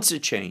 he wants a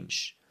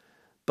change,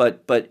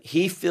 but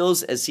he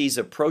feels as he's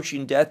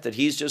approaching death that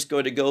he's just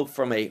going to go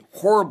from a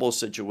horrible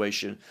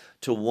situation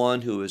to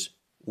one who is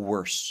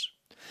worse.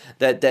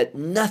 That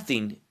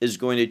nothing is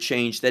going to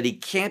change, that he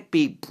can't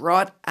be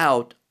brought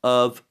out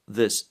of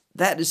this.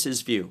 That is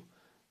his view.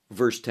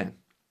 Verse 10.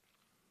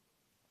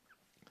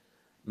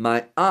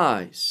 My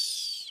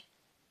eyes,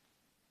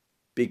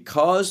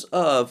 because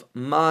of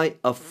my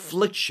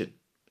affliction,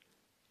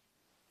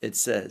 it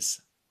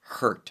says,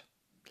 hurt.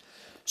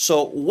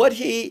 So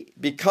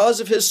because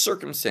of his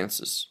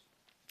circumstances,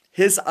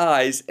 his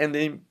eyes, and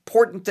the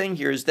important thing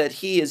here is that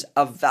he is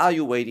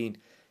evaluating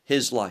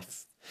his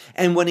life.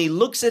 And when he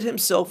looks at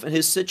himself and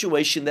his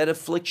situation, that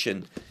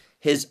affliction,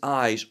 his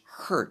eyes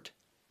hurt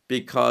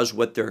because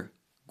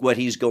what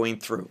he's going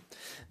through.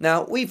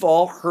 Now, we've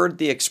all heard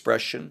the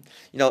expression,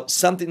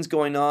 something's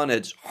going on,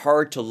 it's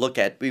hard to look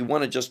at. We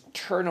want to just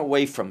turn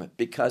away from it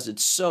because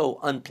it's so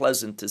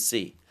unpleasant to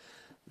see.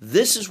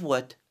 This is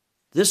what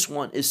this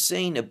one is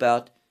saying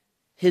about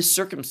his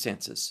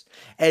circumstances.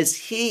 As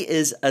he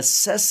is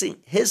assessing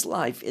his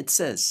life, it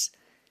says,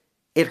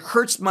 it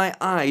hurts my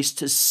eyes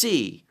to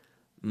see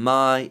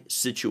my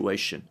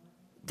situation.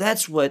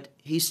 That's what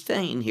he's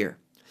saying here.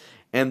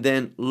 And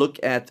then look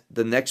at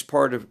the next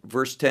part of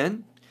verse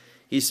 10.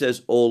 He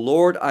says, O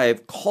Lord, I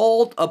have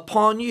called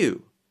upon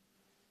you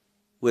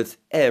with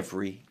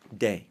every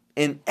day.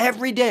 And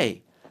every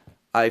day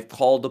I've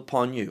called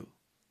upon you.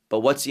 But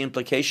what's the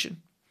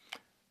implication?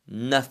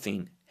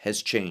 Nothing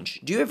has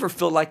changed. Do you ever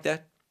feel like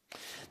that?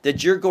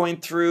 That you're going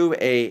through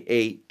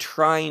a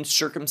trying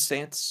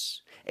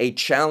circumstance, a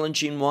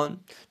challenging one,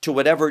 to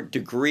whatever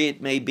degree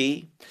it may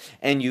be,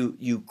 and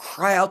you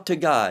cry out to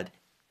God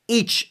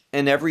each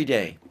and every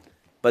day,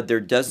 but there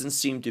doesn't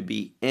seem to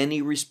be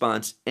any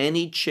response,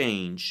 any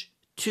change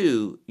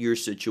to your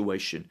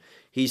situation.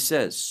 He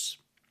says,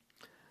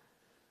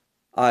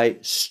 I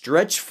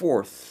stretch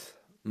forth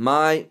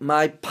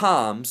my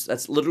palms,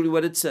 that's literally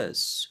what it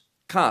says,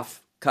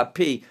 kaf,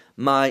 kapi,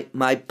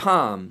 my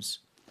palms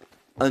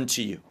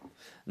unto you.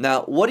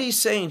 Now, what he's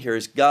saying here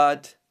is,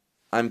 God,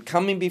 I'm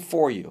coming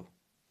before you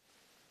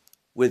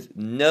with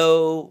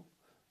no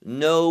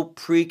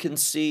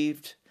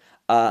preconceived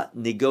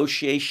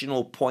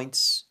negotiational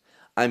points.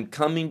 I'm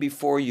coming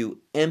before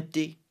you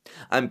empty.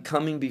 I'm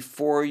coming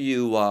before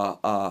you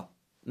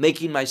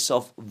making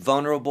myself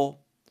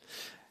vulnerable,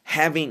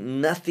 having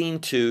nothing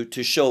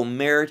to show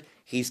merit.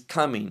 He's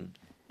coming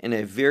in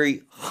a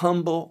very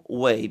humble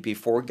way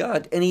before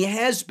God, and he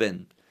has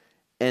been,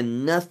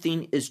 and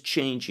nothing is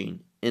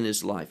changing in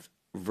his life.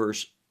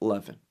 Verse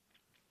 11.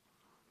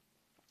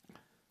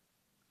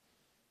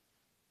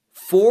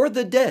 For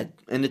the dead,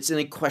 and it's in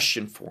a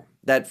question form.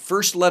 That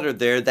first letter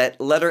there, that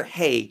letter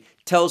hey,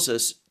 tells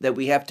us that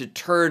we have to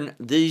turn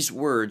these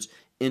words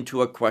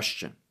into a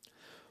question.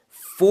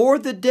 For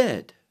the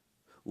dead,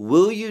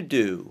 will you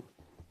do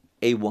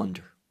a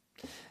wonder?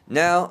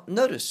 Now,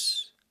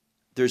 notice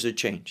there's a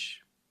change.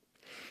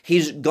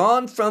 He's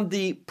gone from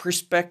the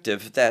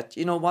perspective that,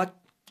 you know what?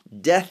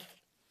 Death,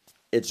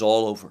 it's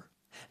all over.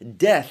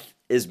 Death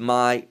is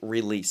my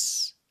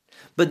release.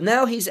 But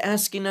now he's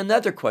asking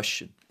another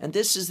question. And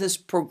this is this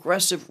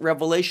progressive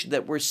revelation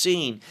that we're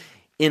seeing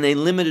in a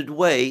limited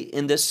way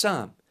in this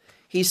psalm.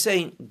 He's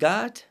saying,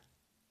 God,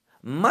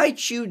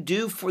 might you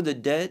do for the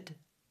dead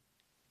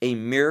a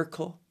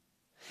miracle?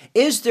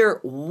 Is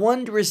there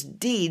wondrous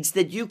deeds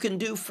that you can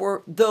do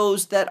for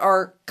those that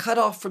are cut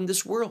off from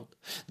this world,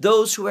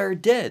 those who are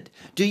dead?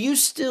 Do you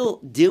still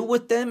deal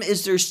with them?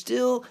 Is there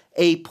still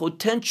a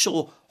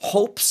potential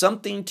hope,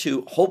 something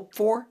to hope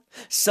for?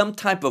 Some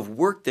type of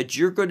work that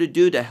you're going to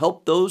do to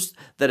help those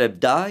that have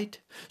died?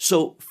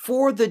 So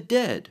for the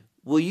dead,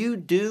 will you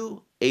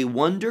do a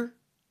wonder?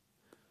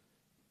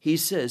 He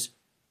says,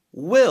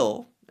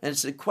 will, and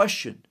it's a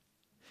question,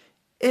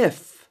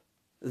 if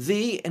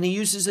thee, and he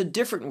uses a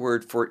different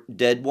word for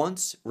dead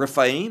ones,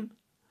 Rephaim,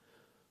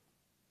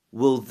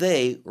 will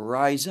they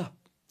rise up?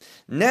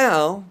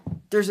 Now,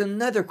 there's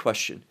another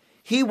question.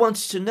 He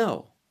wants to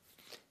know,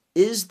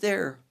 is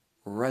there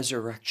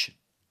resurrection?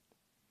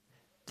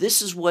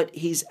 This is what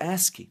he's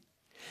asking.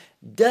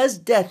 Does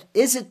death,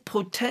 is it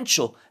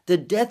potential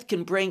that death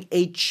can bring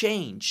a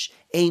change,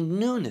 a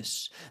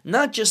newness,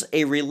 not just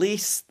a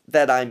release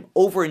that I'm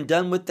over and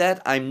done with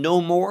that, I'm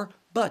no more,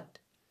 but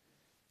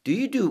do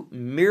you do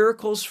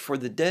miracles for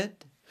the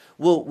dead?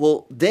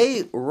 Will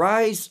they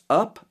rise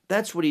up?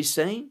 That's what he's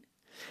saying.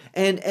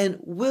 And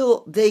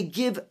will they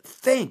give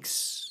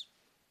thanks?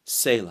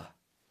 Selah.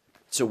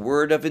 It's a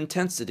word of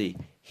intensity.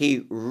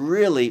 He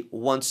really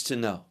wants to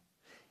know.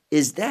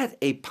 Is that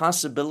a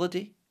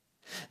possibility?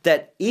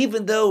 That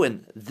even though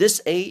in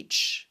this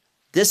age,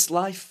 this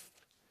life,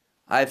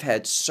 I've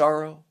had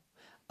sorrow,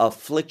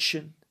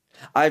 affliction,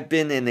 I've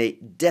been in a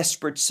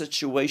desperate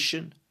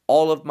situation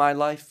all of my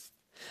life,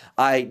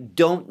 I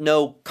don't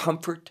know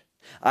comfort,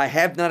 I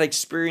have not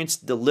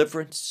experienced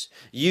deliverance,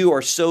 you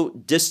are so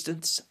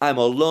distant, I'm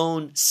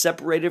alone,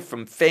 separated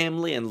from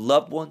family and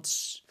loved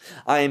ones,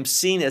 I am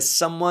seen as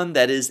someone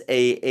that is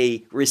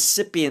a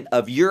recipient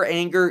of your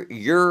anger,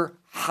 your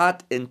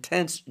hot,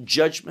 intense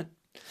judgment.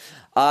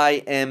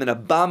 I am an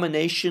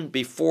abomination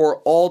before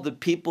all the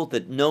people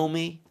that know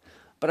me.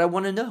 But I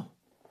want to know,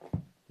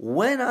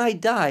 when I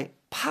die,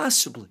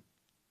 possibly,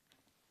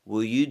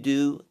 will you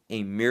do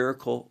a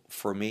miracle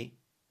for me?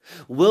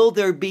 Will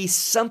there be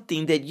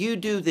something that you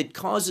do that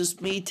causes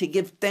me to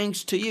give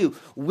thanks to you?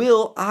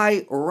 Will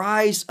I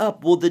rise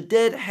up? Will the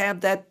dead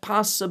have that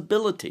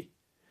possibility?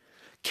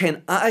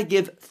 Can I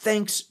give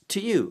thanks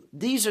to you?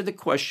 These are the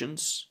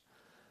questions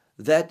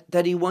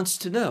that he wants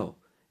to know.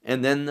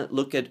 And then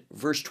look at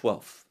verse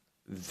 12.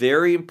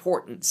 Very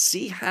important.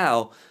 See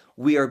how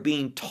we are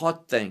being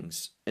taught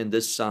things in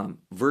this psalm.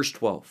 Verse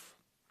 12.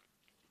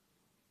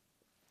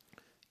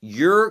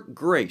 Your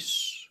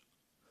grace,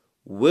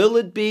 will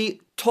it be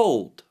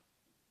told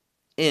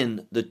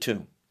in the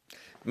tomb?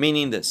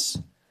 Meaning this,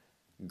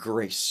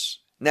 grace.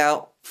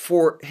 Now,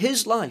 for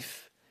his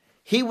life,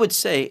 he would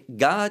say,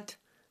 God,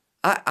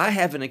 I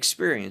haven't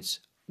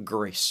experienced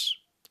grace.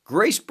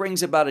 Grace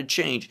brings about a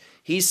change.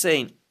 He's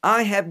saying,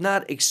 I have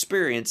not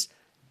experienced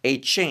a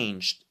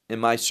change in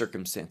my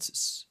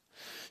circumstances.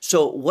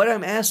 So what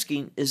I'm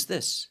asking is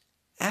this,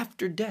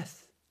 after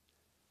death,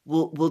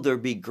 will there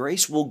be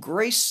grace? Will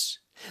grace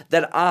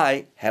that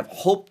I have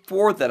hoped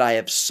for, that I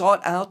have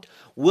sought out,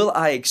 will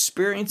I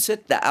experience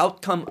it, the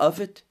outcome of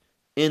it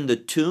in the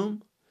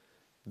tomb?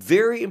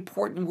 Very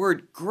important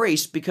word,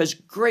 grace, because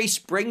grace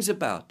brings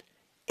about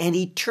an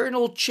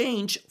eternal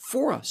change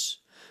for us.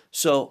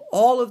 So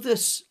all of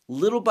this,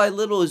 little by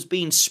little, is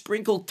being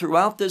sprinkled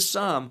throughout this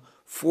psalm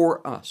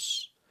for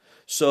us.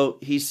 So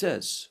he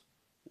says,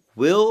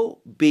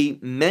 will be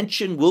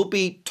mentioned, will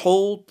be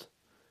told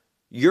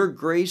your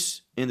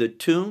grace in the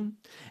tomb.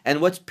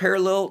 And what's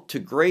parallel to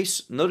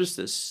grace? Notice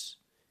this,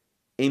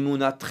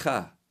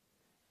 emunatcha,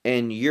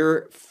 and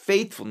your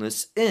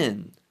faithfulness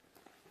in,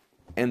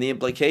 and the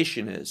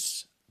implication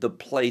is the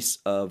place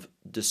of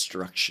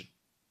destruction.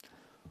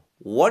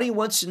 What he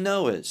wants to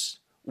know is,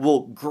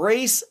 will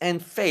grace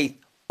and faith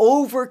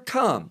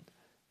overcome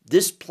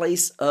this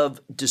place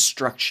of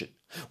destruction?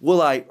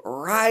 Will I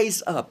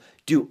rise up?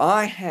 Do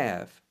I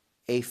have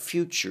a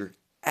future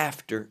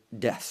after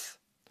death?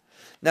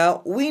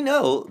 Now, we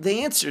know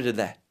the answer to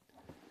that,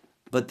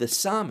 but the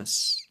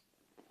psalmist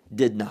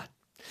did not.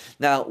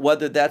 Now,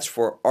 whether that's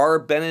for our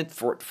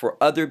benefit, for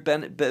other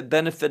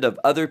benefit of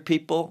other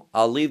people,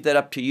 I'll leave that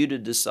up to you to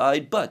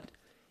decide, but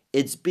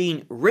it's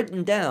being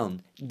written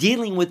down,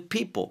 dealing with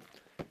people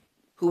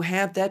who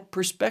have that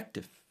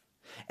perspective.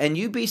 And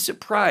you'd be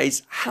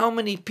surprised how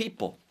many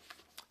people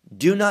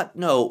do not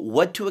know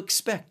what to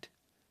expect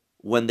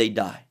when they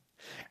die.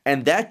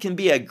 And that can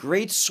be a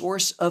great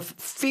source of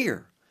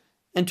fear.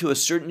 And to a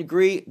certain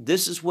degree,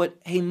 this is what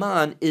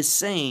Haman is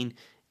saying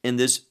in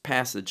this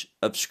passage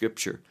of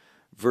Scripture.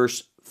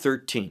 Verse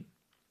 13.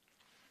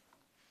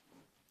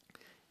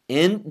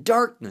 In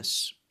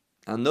darkness,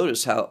 now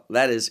notice how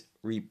that is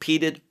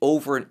repeated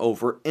over and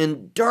over.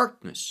 In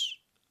darkness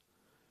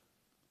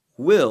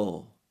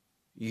will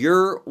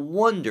your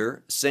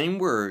wonder, same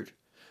word,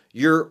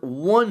 your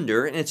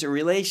wonder, and it's a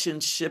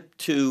relationship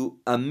to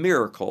a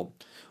miracle,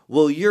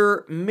 will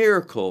your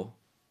miracle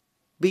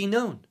be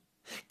known?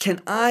 Can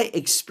I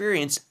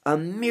experience a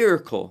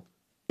miracle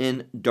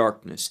in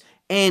darkness?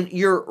 And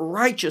your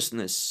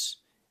righteousness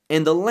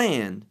in the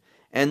land,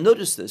 and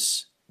notice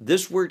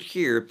this word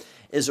here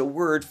is a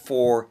word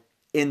for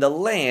in the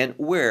land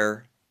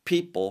where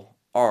people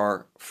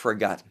are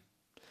forgotten.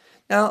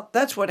 Now,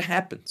 that's what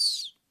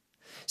happens.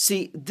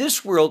 See,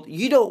 this world,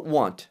 you don't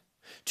want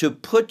to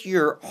put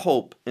your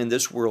hope in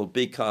this world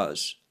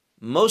because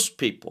most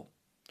people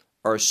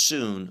are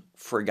soon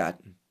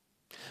forgotten.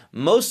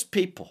 Most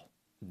people,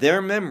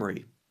 their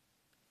memory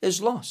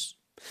is lost.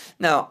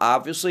 Now,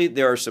 obviously,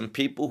 there are some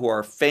people who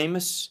are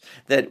famous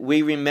that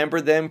we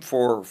remember them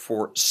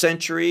for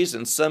centuries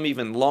and some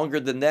even longer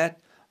than that.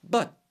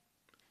 But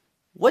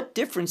what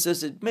difference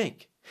does it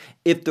make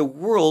if the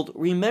world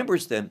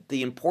remembers them?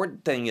 The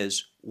important thing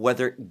is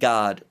whether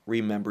God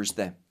remembers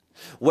them,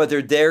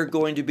 whether they're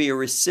going to be a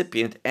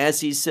recipient, as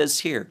he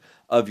says here,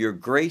 of your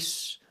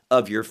grace,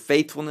 of your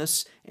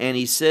faithfulness. And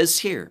he says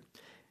here,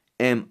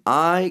 am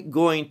I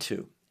going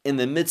to, in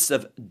the midst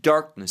of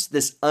darkness,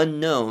 this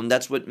unknown,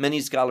 that's what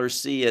many scholars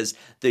see as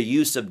the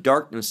use of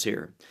darkness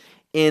here.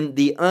 In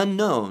the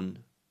unknown,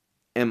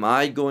 am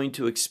I going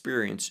to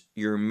experience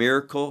your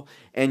miracle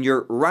and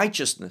your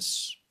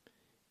righteousness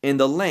in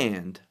the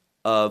land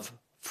of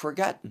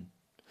forgotten,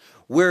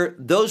 where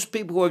those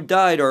people who have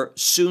died are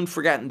soon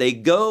forgotten. They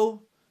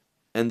go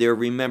and they're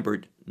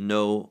remembered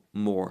no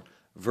more.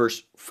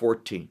 Verse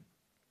 14.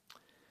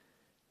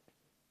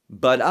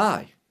 But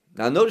I,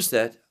 now notice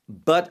that,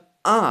 but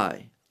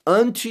I,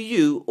 unto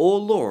you, O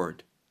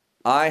Lord,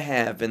 I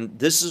have, and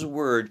this is a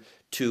word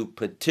to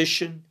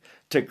petition,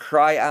 to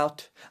cry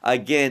out.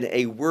 Again,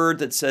 a word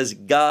that says,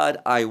 God,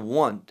 I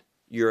want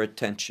your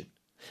attention.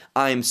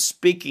 I am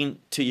speaking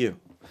to you.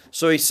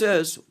 So he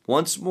says,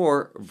 once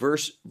more,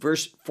 verse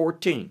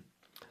 14,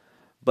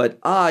 but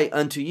I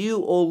unto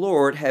you, O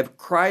Lord, have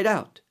cried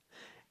out,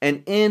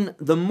 and in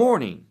the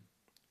morning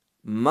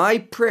my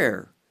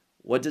prayer,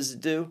 what does it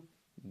do?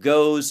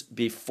 Goes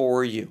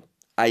before you.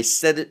 I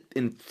set it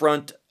in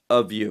front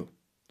of you.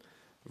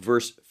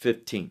 Verse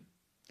 15.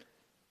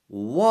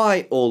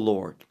 Why, O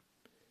Lord,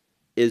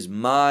 is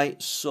my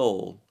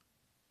soul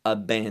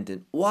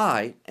abandoned?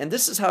 Why? And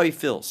this is how he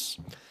feels.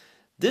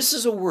 This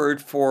is a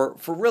word for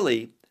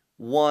really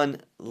one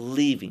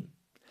leaving.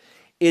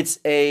 It's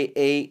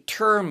a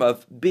term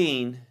of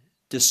being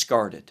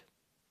discarded.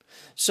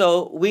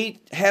 So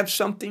we have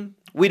something,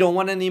 we don't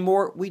want it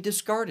anymore, we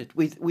discard it,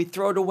 we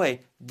throw it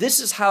away. This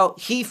is how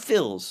he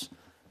feels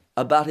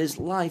about his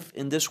life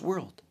in this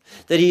world,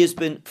 that he has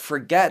been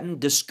forgotten,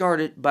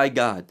 discarded by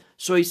God.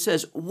 So he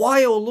says,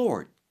 why, O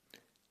Lord,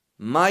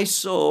 my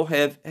soul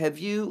have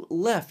you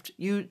left,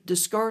 you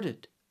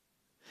discarded,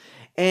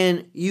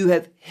 and you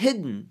have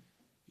hidden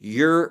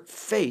your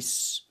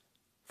face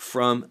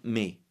from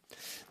me.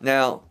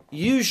 Now,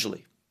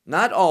 usually,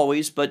 not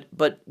always, but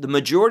the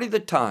majority of the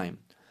time,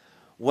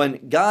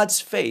 when God's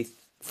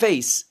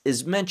face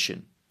is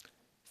mentioned,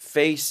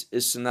 face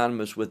is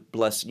synonymous with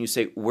blessing. You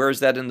say, where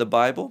is that in the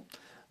Bible?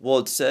 Well,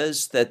 it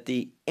says that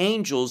the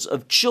angels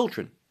of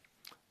children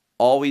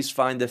always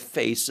find the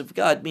face of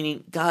God,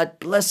 meaning God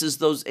blesses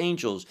those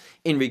angels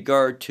in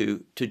regard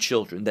to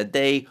children, that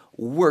they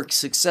work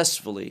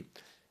successfully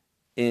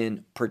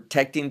in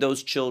protecting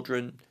those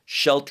children,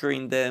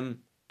 sheltering them,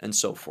 and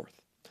so forth.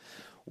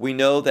 We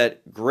know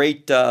that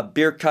great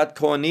Birkat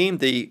Kohanim,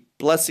 the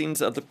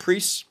blessings of the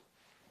priests,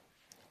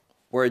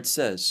 where it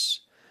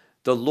says,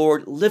 the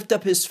Lord lift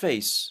up his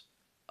face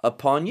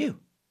upon you.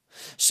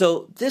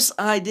 So this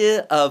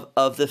idea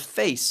of the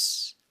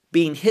face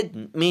being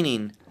hidden,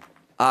 meaning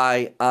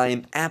I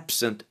am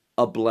absent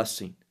a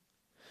blessing.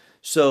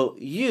 So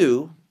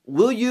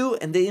will you,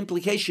 and the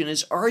implication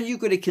is, are you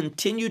going to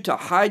continue to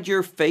hide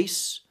your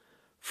face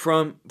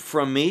from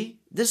me?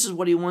 This is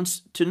what he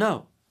wants to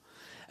know.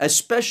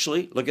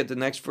 Especially, look at the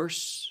next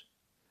verse.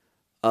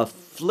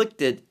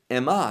 Afflicted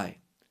am I.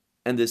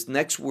 And this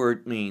next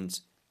word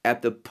means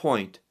at the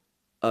point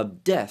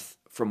of death.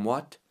 From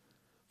what?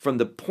 From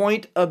the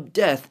point of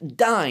death,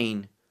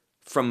 dying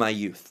from my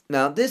youth.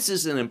 Now, this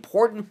is an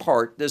important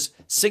part, this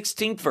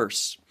 16th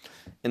verse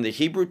in the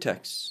Hebrew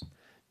text,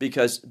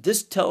 because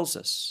this tells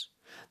us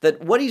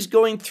that what he's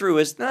going through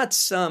is not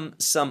some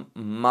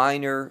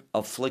minor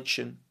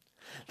affliction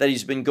that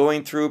he's been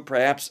going through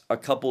perhaps a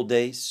couple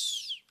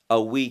days,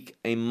 a week,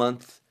 a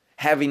month,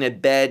 having a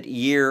bad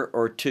year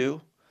or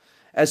two.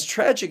 As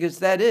tragic as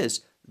that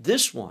is,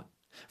 this one,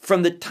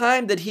 from the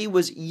time that he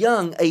was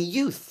young, a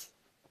youth,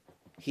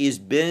 he has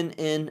been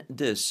in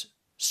this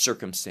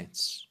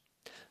circumstance.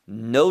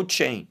 No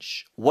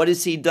change. What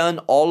has he done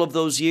all of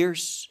those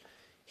years?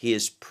 He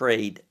has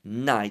prayed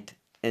night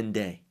and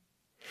day.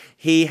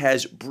 He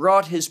has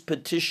brought his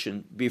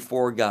petition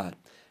before God,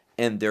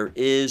 and there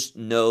is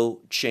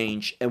no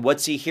change. And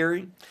what's he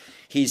hearing?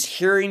 He's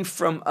hearing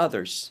from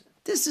others.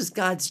 This is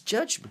God's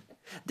judgment.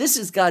 This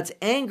is God's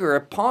anger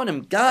upon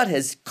him. God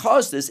has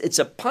caused this. It's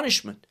a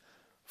punishment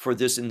for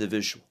this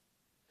individual.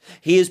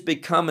 He has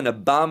become an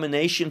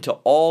abomination to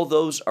all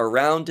those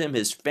around him,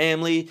 his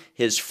family,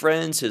 his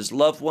friends, his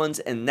loved ones,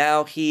 and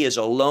now he is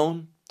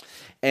alone.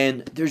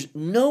 And there's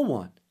no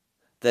one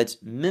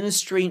that's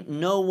ministering,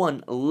 no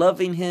one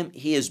loving him.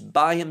 He is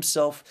by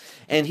himself,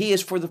 and he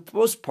is, for the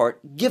most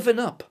part, given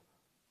up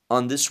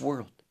on this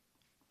world.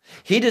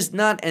 He does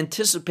not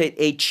anticipate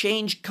a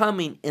change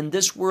coming in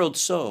this world,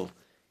 so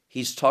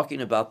he's talking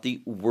about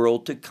the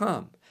world to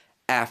come.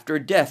 After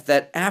death,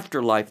 that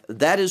afterlife,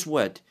 that is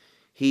what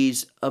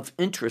he's of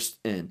interest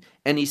in.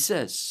 And he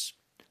says,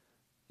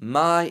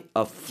 my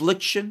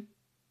affliction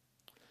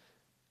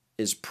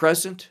is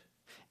present,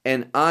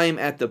 and I'm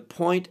at the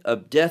point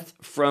of death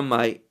from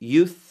my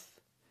youth.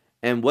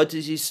 And what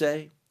does he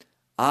say?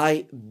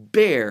 I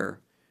bear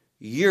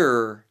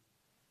your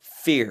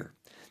fear.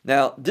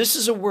 Now, this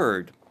is a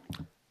word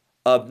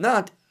of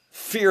not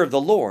fear of the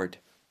Lord,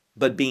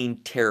 but being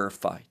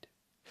terrified.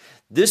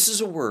 This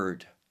is a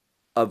word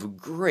of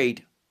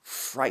great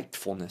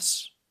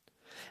frightfulness.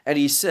 And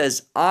he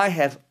says, I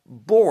have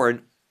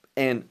borne,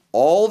 and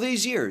all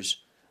these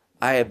years,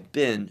 I have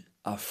been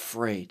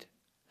afraid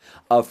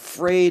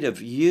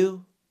of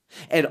you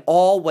and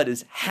all what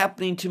is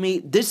happening to me.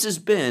 This has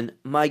been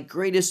my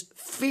greatest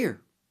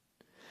fear.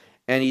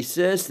 And he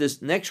says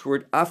this next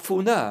word,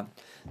 afuna.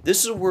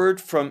 This is a word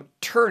from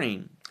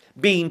turning,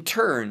 being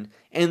turned.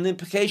 And the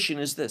implication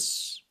is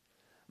this.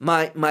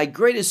 My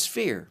greatest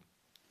fear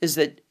is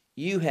that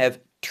you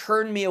have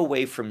turned me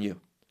away from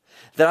you,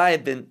 that I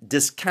have been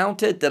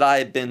discounted, that I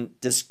have been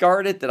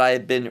discarded, that I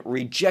have been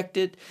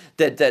rejected,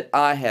 that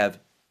I have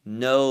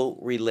no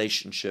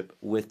relationship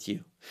with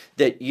you,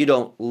 that you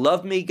don't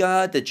love me,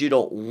 God, that you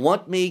don't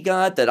want me,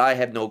 God, that I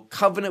have no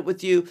covenant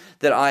with you,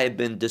 that I have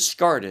been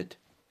discarded.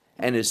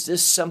 And is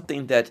this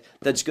something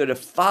that's going to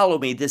follow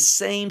me, this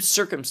same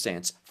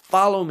circumstance,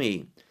 follow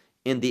me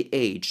in the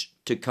age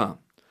to come?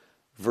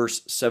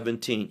 Verse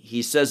 17,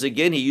 he says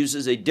again, he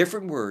uses a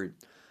different word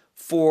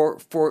for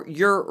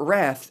your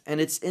wrath,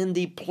 and it's in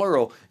the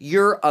plural.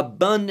 Your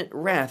abundant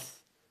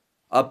wrath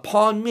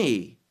upon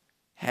me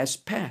has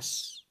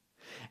passed.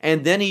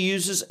 And then he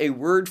uses a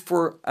word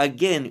for,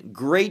 again,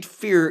 great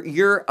fear,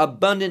 your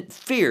abundant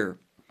fear.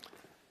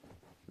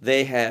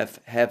 They have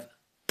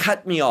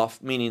cut me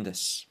off, meaning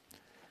this.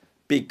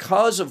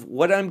 Because of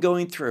what I'm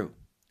going through,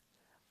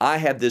 I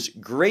have this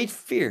great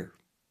fear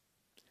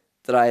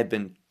that I have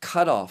been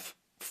cut off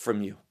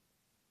from you.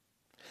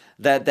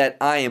 That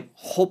I am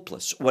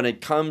hopeless when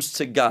it comes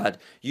to God.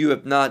 You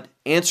have not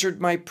answered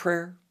my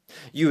prayer.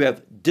 You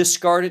have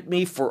discarded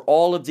me for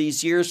all of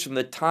these years from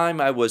the time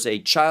I was a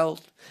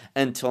child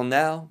until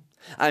now.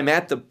 I'm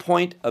at the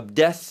point of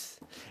death,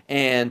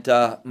 and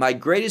my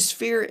greatest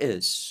fear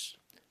is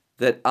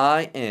that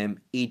I am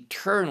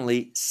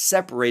eternally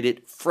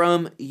separated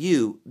from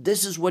you.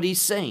 This is what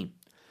he's saying.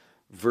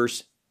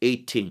 Verse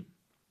 18.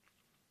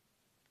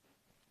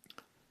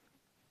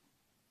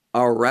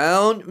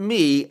 Around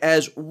me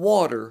as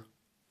water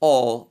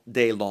all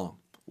day long.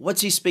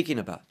 What's he speaking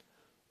about?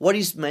 What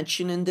he's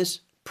mentioned in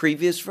this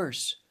previous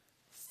verse?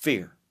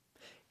 Fear.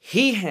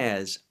 He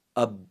has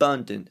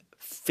abundant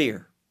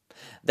fear.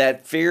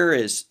 That fear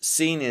is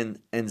seen in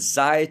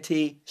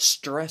anxiety,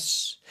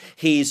 stress.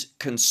 He's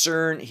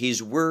concerned,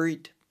 he's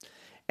worried.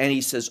 And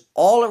he says,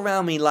 all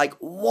around me like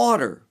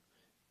water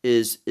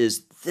is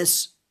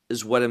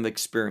what I'm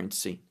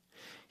experiencing.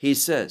 He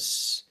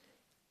says,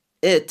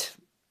 it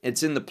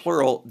it's in the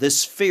plural,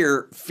 this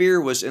fear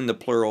was in the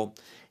plural,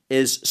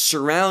 is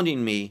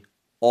surrounding me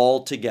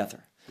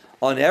altogether.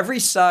 On every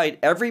side,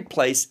 every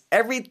place,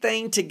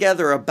 everything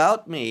together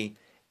about me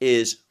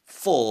is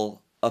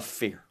full of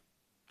fear.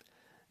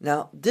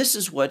 Now, this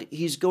is what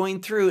he's going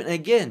through. And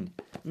again,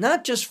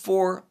 not just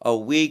for a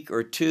week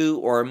or two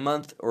or a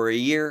month or a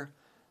year,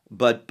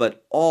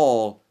 but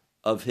all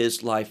of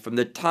his life from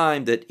the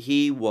time that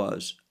he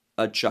was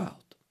a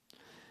child.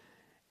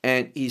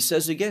 And he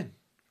says again,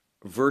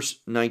 verse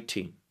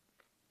 19,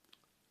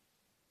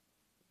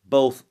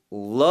 both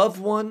loved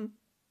one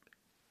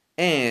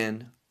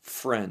and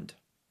friend.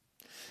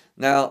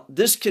 Now,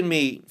 this can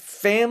mean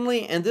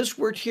family, and this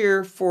word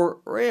here for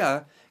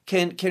Rea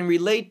can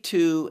relate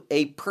to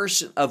a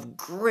person of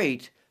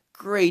great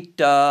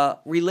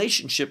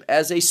relationship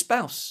as a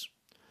spouse.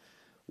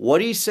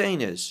 What he's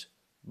saying is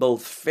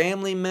both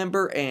family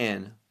member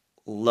and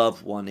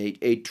loved one,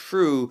 a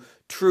true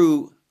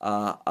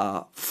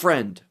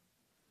friend.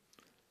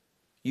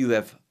 You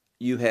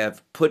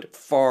have put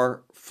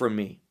far from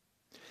me.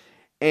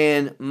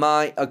 And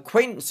my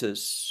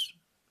acquaintances,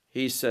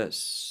 he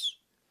says,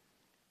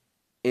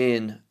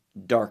 in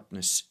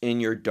darkness, in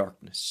your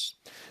darkness.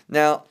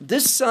 Now,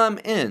 this psalm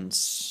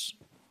ends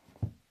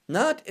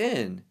not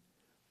in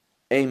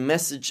a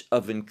message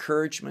of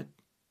encouragement,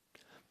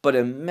 but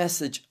a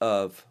message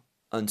of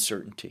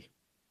uncertainty.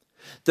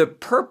 The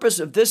purpose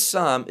of this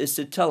psalm is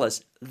to tell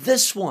us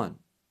this one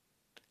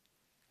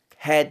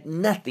had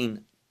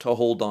nothing to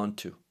hold on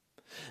to,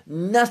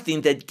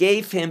 nothing that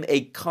gave him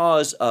a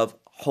cause of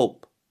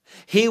hope.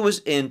 He was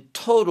in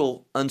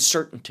total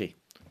uncertainty.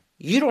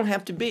 You don't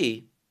have to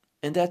be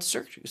in that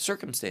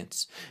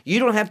circumstance. You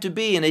don't have to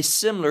be in a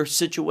similar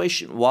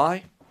situation.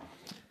 Why?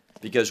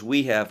 Because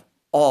we have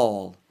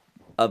all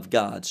of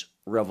God's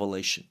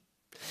revelation.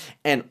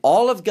 And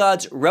all of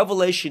God's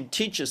revelation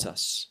teaches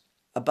us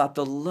about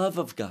the love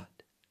of God,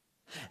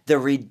 the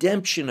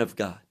redemption of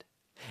God,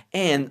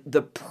 and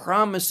the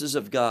promises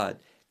of God,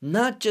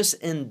 not just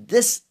in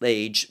this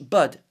age,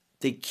 but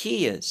the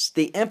key is,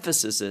 the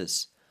emphasis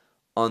is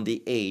on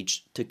the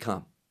age to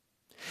come.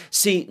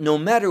 See, no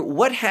matter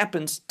what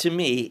happens to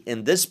me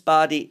in this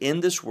body,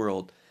 in this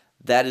world,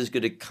 that is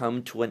going to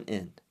come to an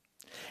end.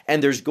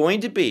 And there's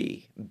going to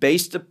be,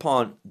 based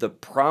upon the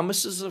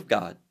promises of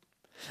God,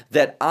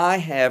 that I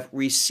have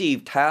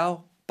received.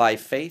 How? By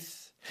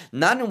faith.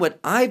 Not in what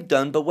I've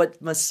done, but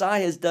what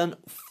Messiah has done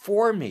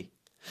for me.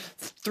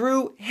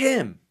 Through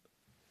him,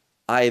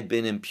 I have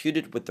been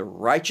imputed with the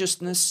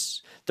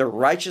righteousness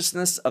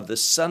of the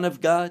Son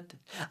of God.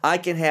 I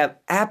can have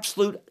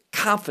absolute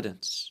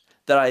confidence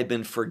that I have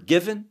been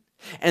forgiven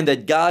and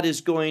that God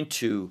is going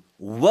to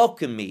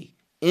welcome me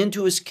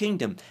into his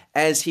kingdom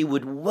as he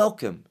would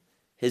welcome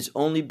his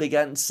only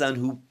begotten Son,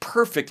 who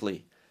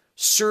perfectly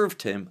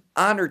served him,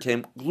 honored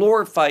him,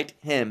 glorified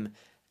him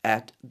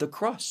at the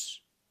cross.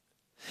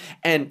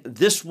 And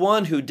this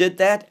one who did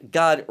that,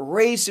 God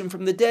raised him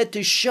from the dead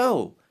to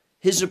show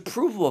his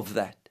approval of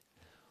that.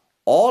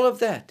 All of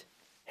that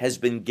has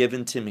been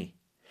given to me,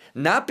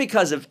 not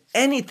because of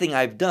anything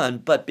I've done,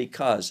 but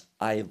because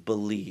I have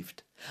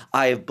believed.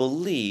 I have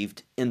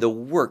believed in the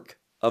work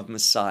of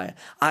Messiah.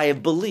 I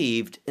have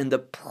believed in the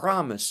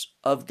promise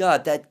of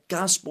God, that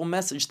gospel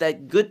message,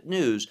 that good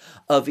news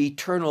of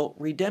eternal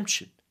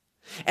redemption.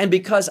 And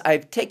because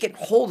I've taken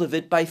hold of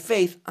it by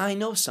faith, I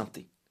know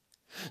something.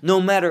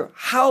 No matter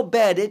how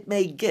bad it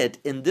may get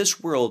in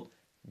this world,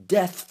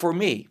 death for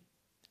me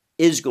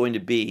is going to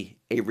be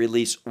a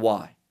release.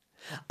 Why?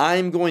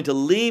 I'm going to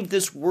leave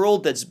this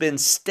world that's been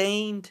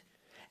stained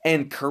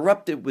and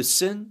corrupted with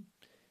sin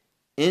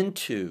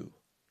into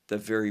the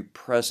very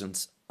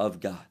presence of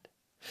God,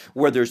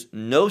 where there's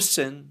no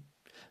sin,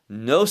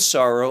 no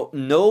sorrow,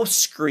 no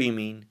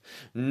screaming,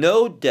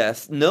 no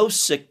death, no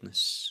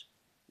sickness.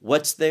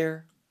 What's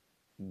there?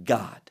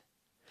 God.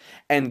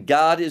 And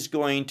God is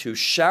going to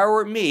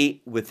shower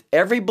me, with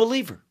every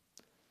believer,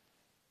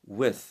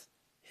 with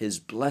his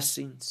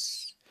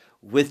blessings,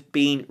 with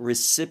being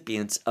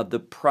recipients of the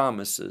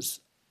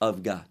promises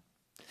of God.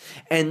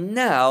 And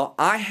now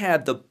I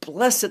have the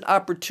blessed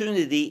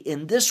opportunity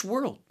in this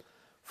world,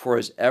 for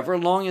as ever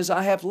long as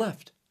I have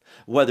left,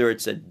 whether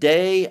it's a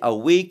day, a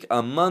week,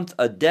 a month,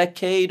 a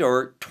decade,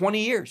 or 20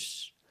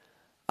 years,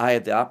 I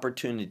have the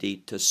opportunity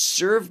to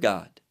serve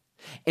God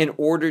in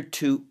order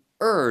to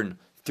earn,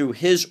 through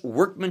his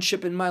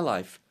workmanship in my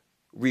life,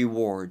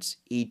 rewards,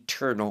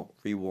 eternal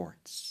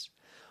rewards.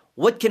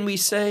 What can we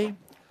say?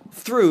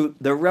 Through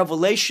the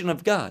revelation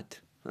of God,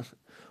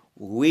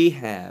 we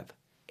have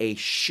a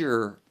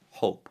sure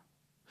hope.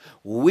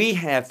 We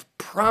have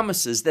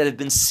promises that have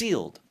been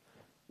sealed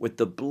with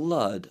the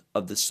blood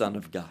of the Son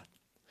of God.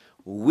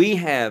 We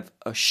have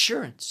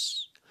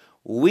assurance.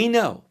 We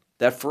know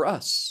that for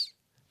us,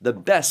 the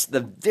best, the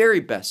very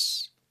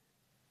best,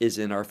 is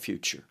in our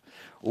future.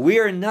 We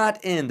are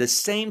not in the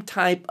same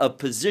type of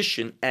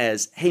position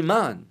as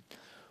Haman.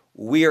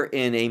 We are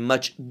in a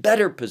much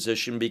better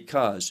position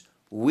because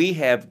we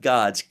have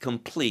God's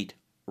complete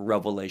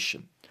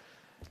revelation.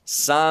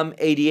 Psalm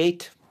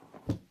 88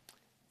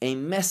 a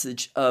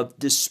message of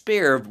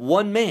despair of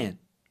one man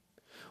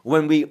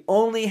when we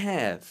only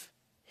have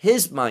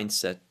his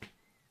mindset,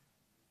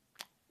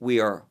 we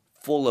are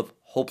full of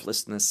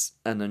hopelessness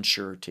and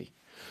unsurety.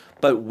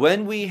 But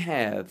when we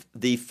have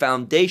the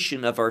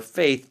foundation of our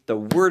faith, the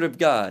Word of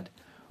God,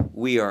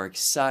 we are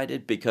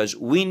excited because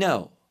we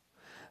know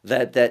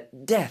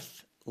that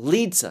death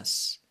leads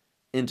us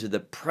into the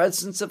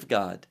presence of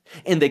God,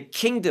 in the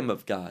kingdom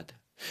of God,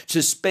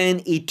 to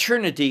spend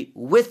eternity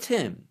with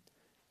Him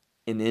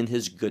and in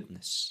His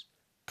goodness.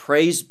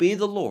 Praise be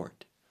the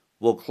Lord.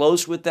 We'll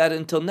close with that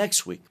until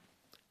next week.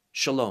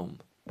 Shalom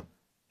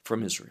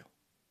from Israel.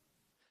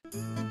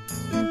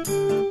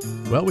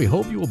 Well, we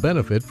hope you will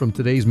benefit from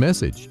today's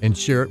message and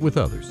share it with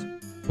others.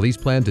 Please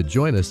plan to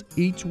join us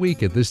each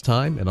week at this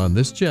time and on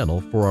this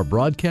channel for our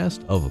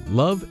broadcast of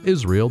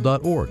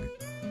loveisrael.org.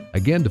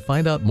 Again, to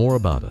find out more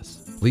about us,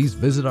 please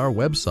visit our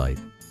website,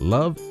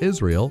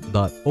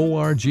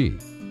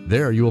 loveisrael.org.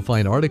 There you will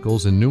find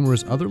articles and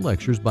numerous other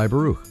lectures by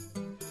Baruch.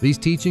 These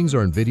teachings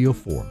are in video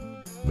form.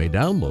 You may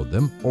download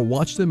them or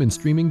watch them in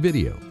streaming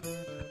video.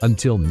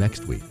 Until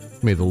next week,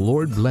 may the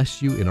Lord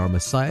bless you in our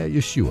Messiah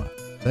Yeshua,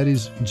 that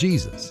is,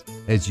 Jesus,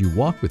 as you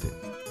walk with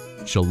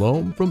Him.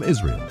 Shalom from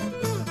Israel.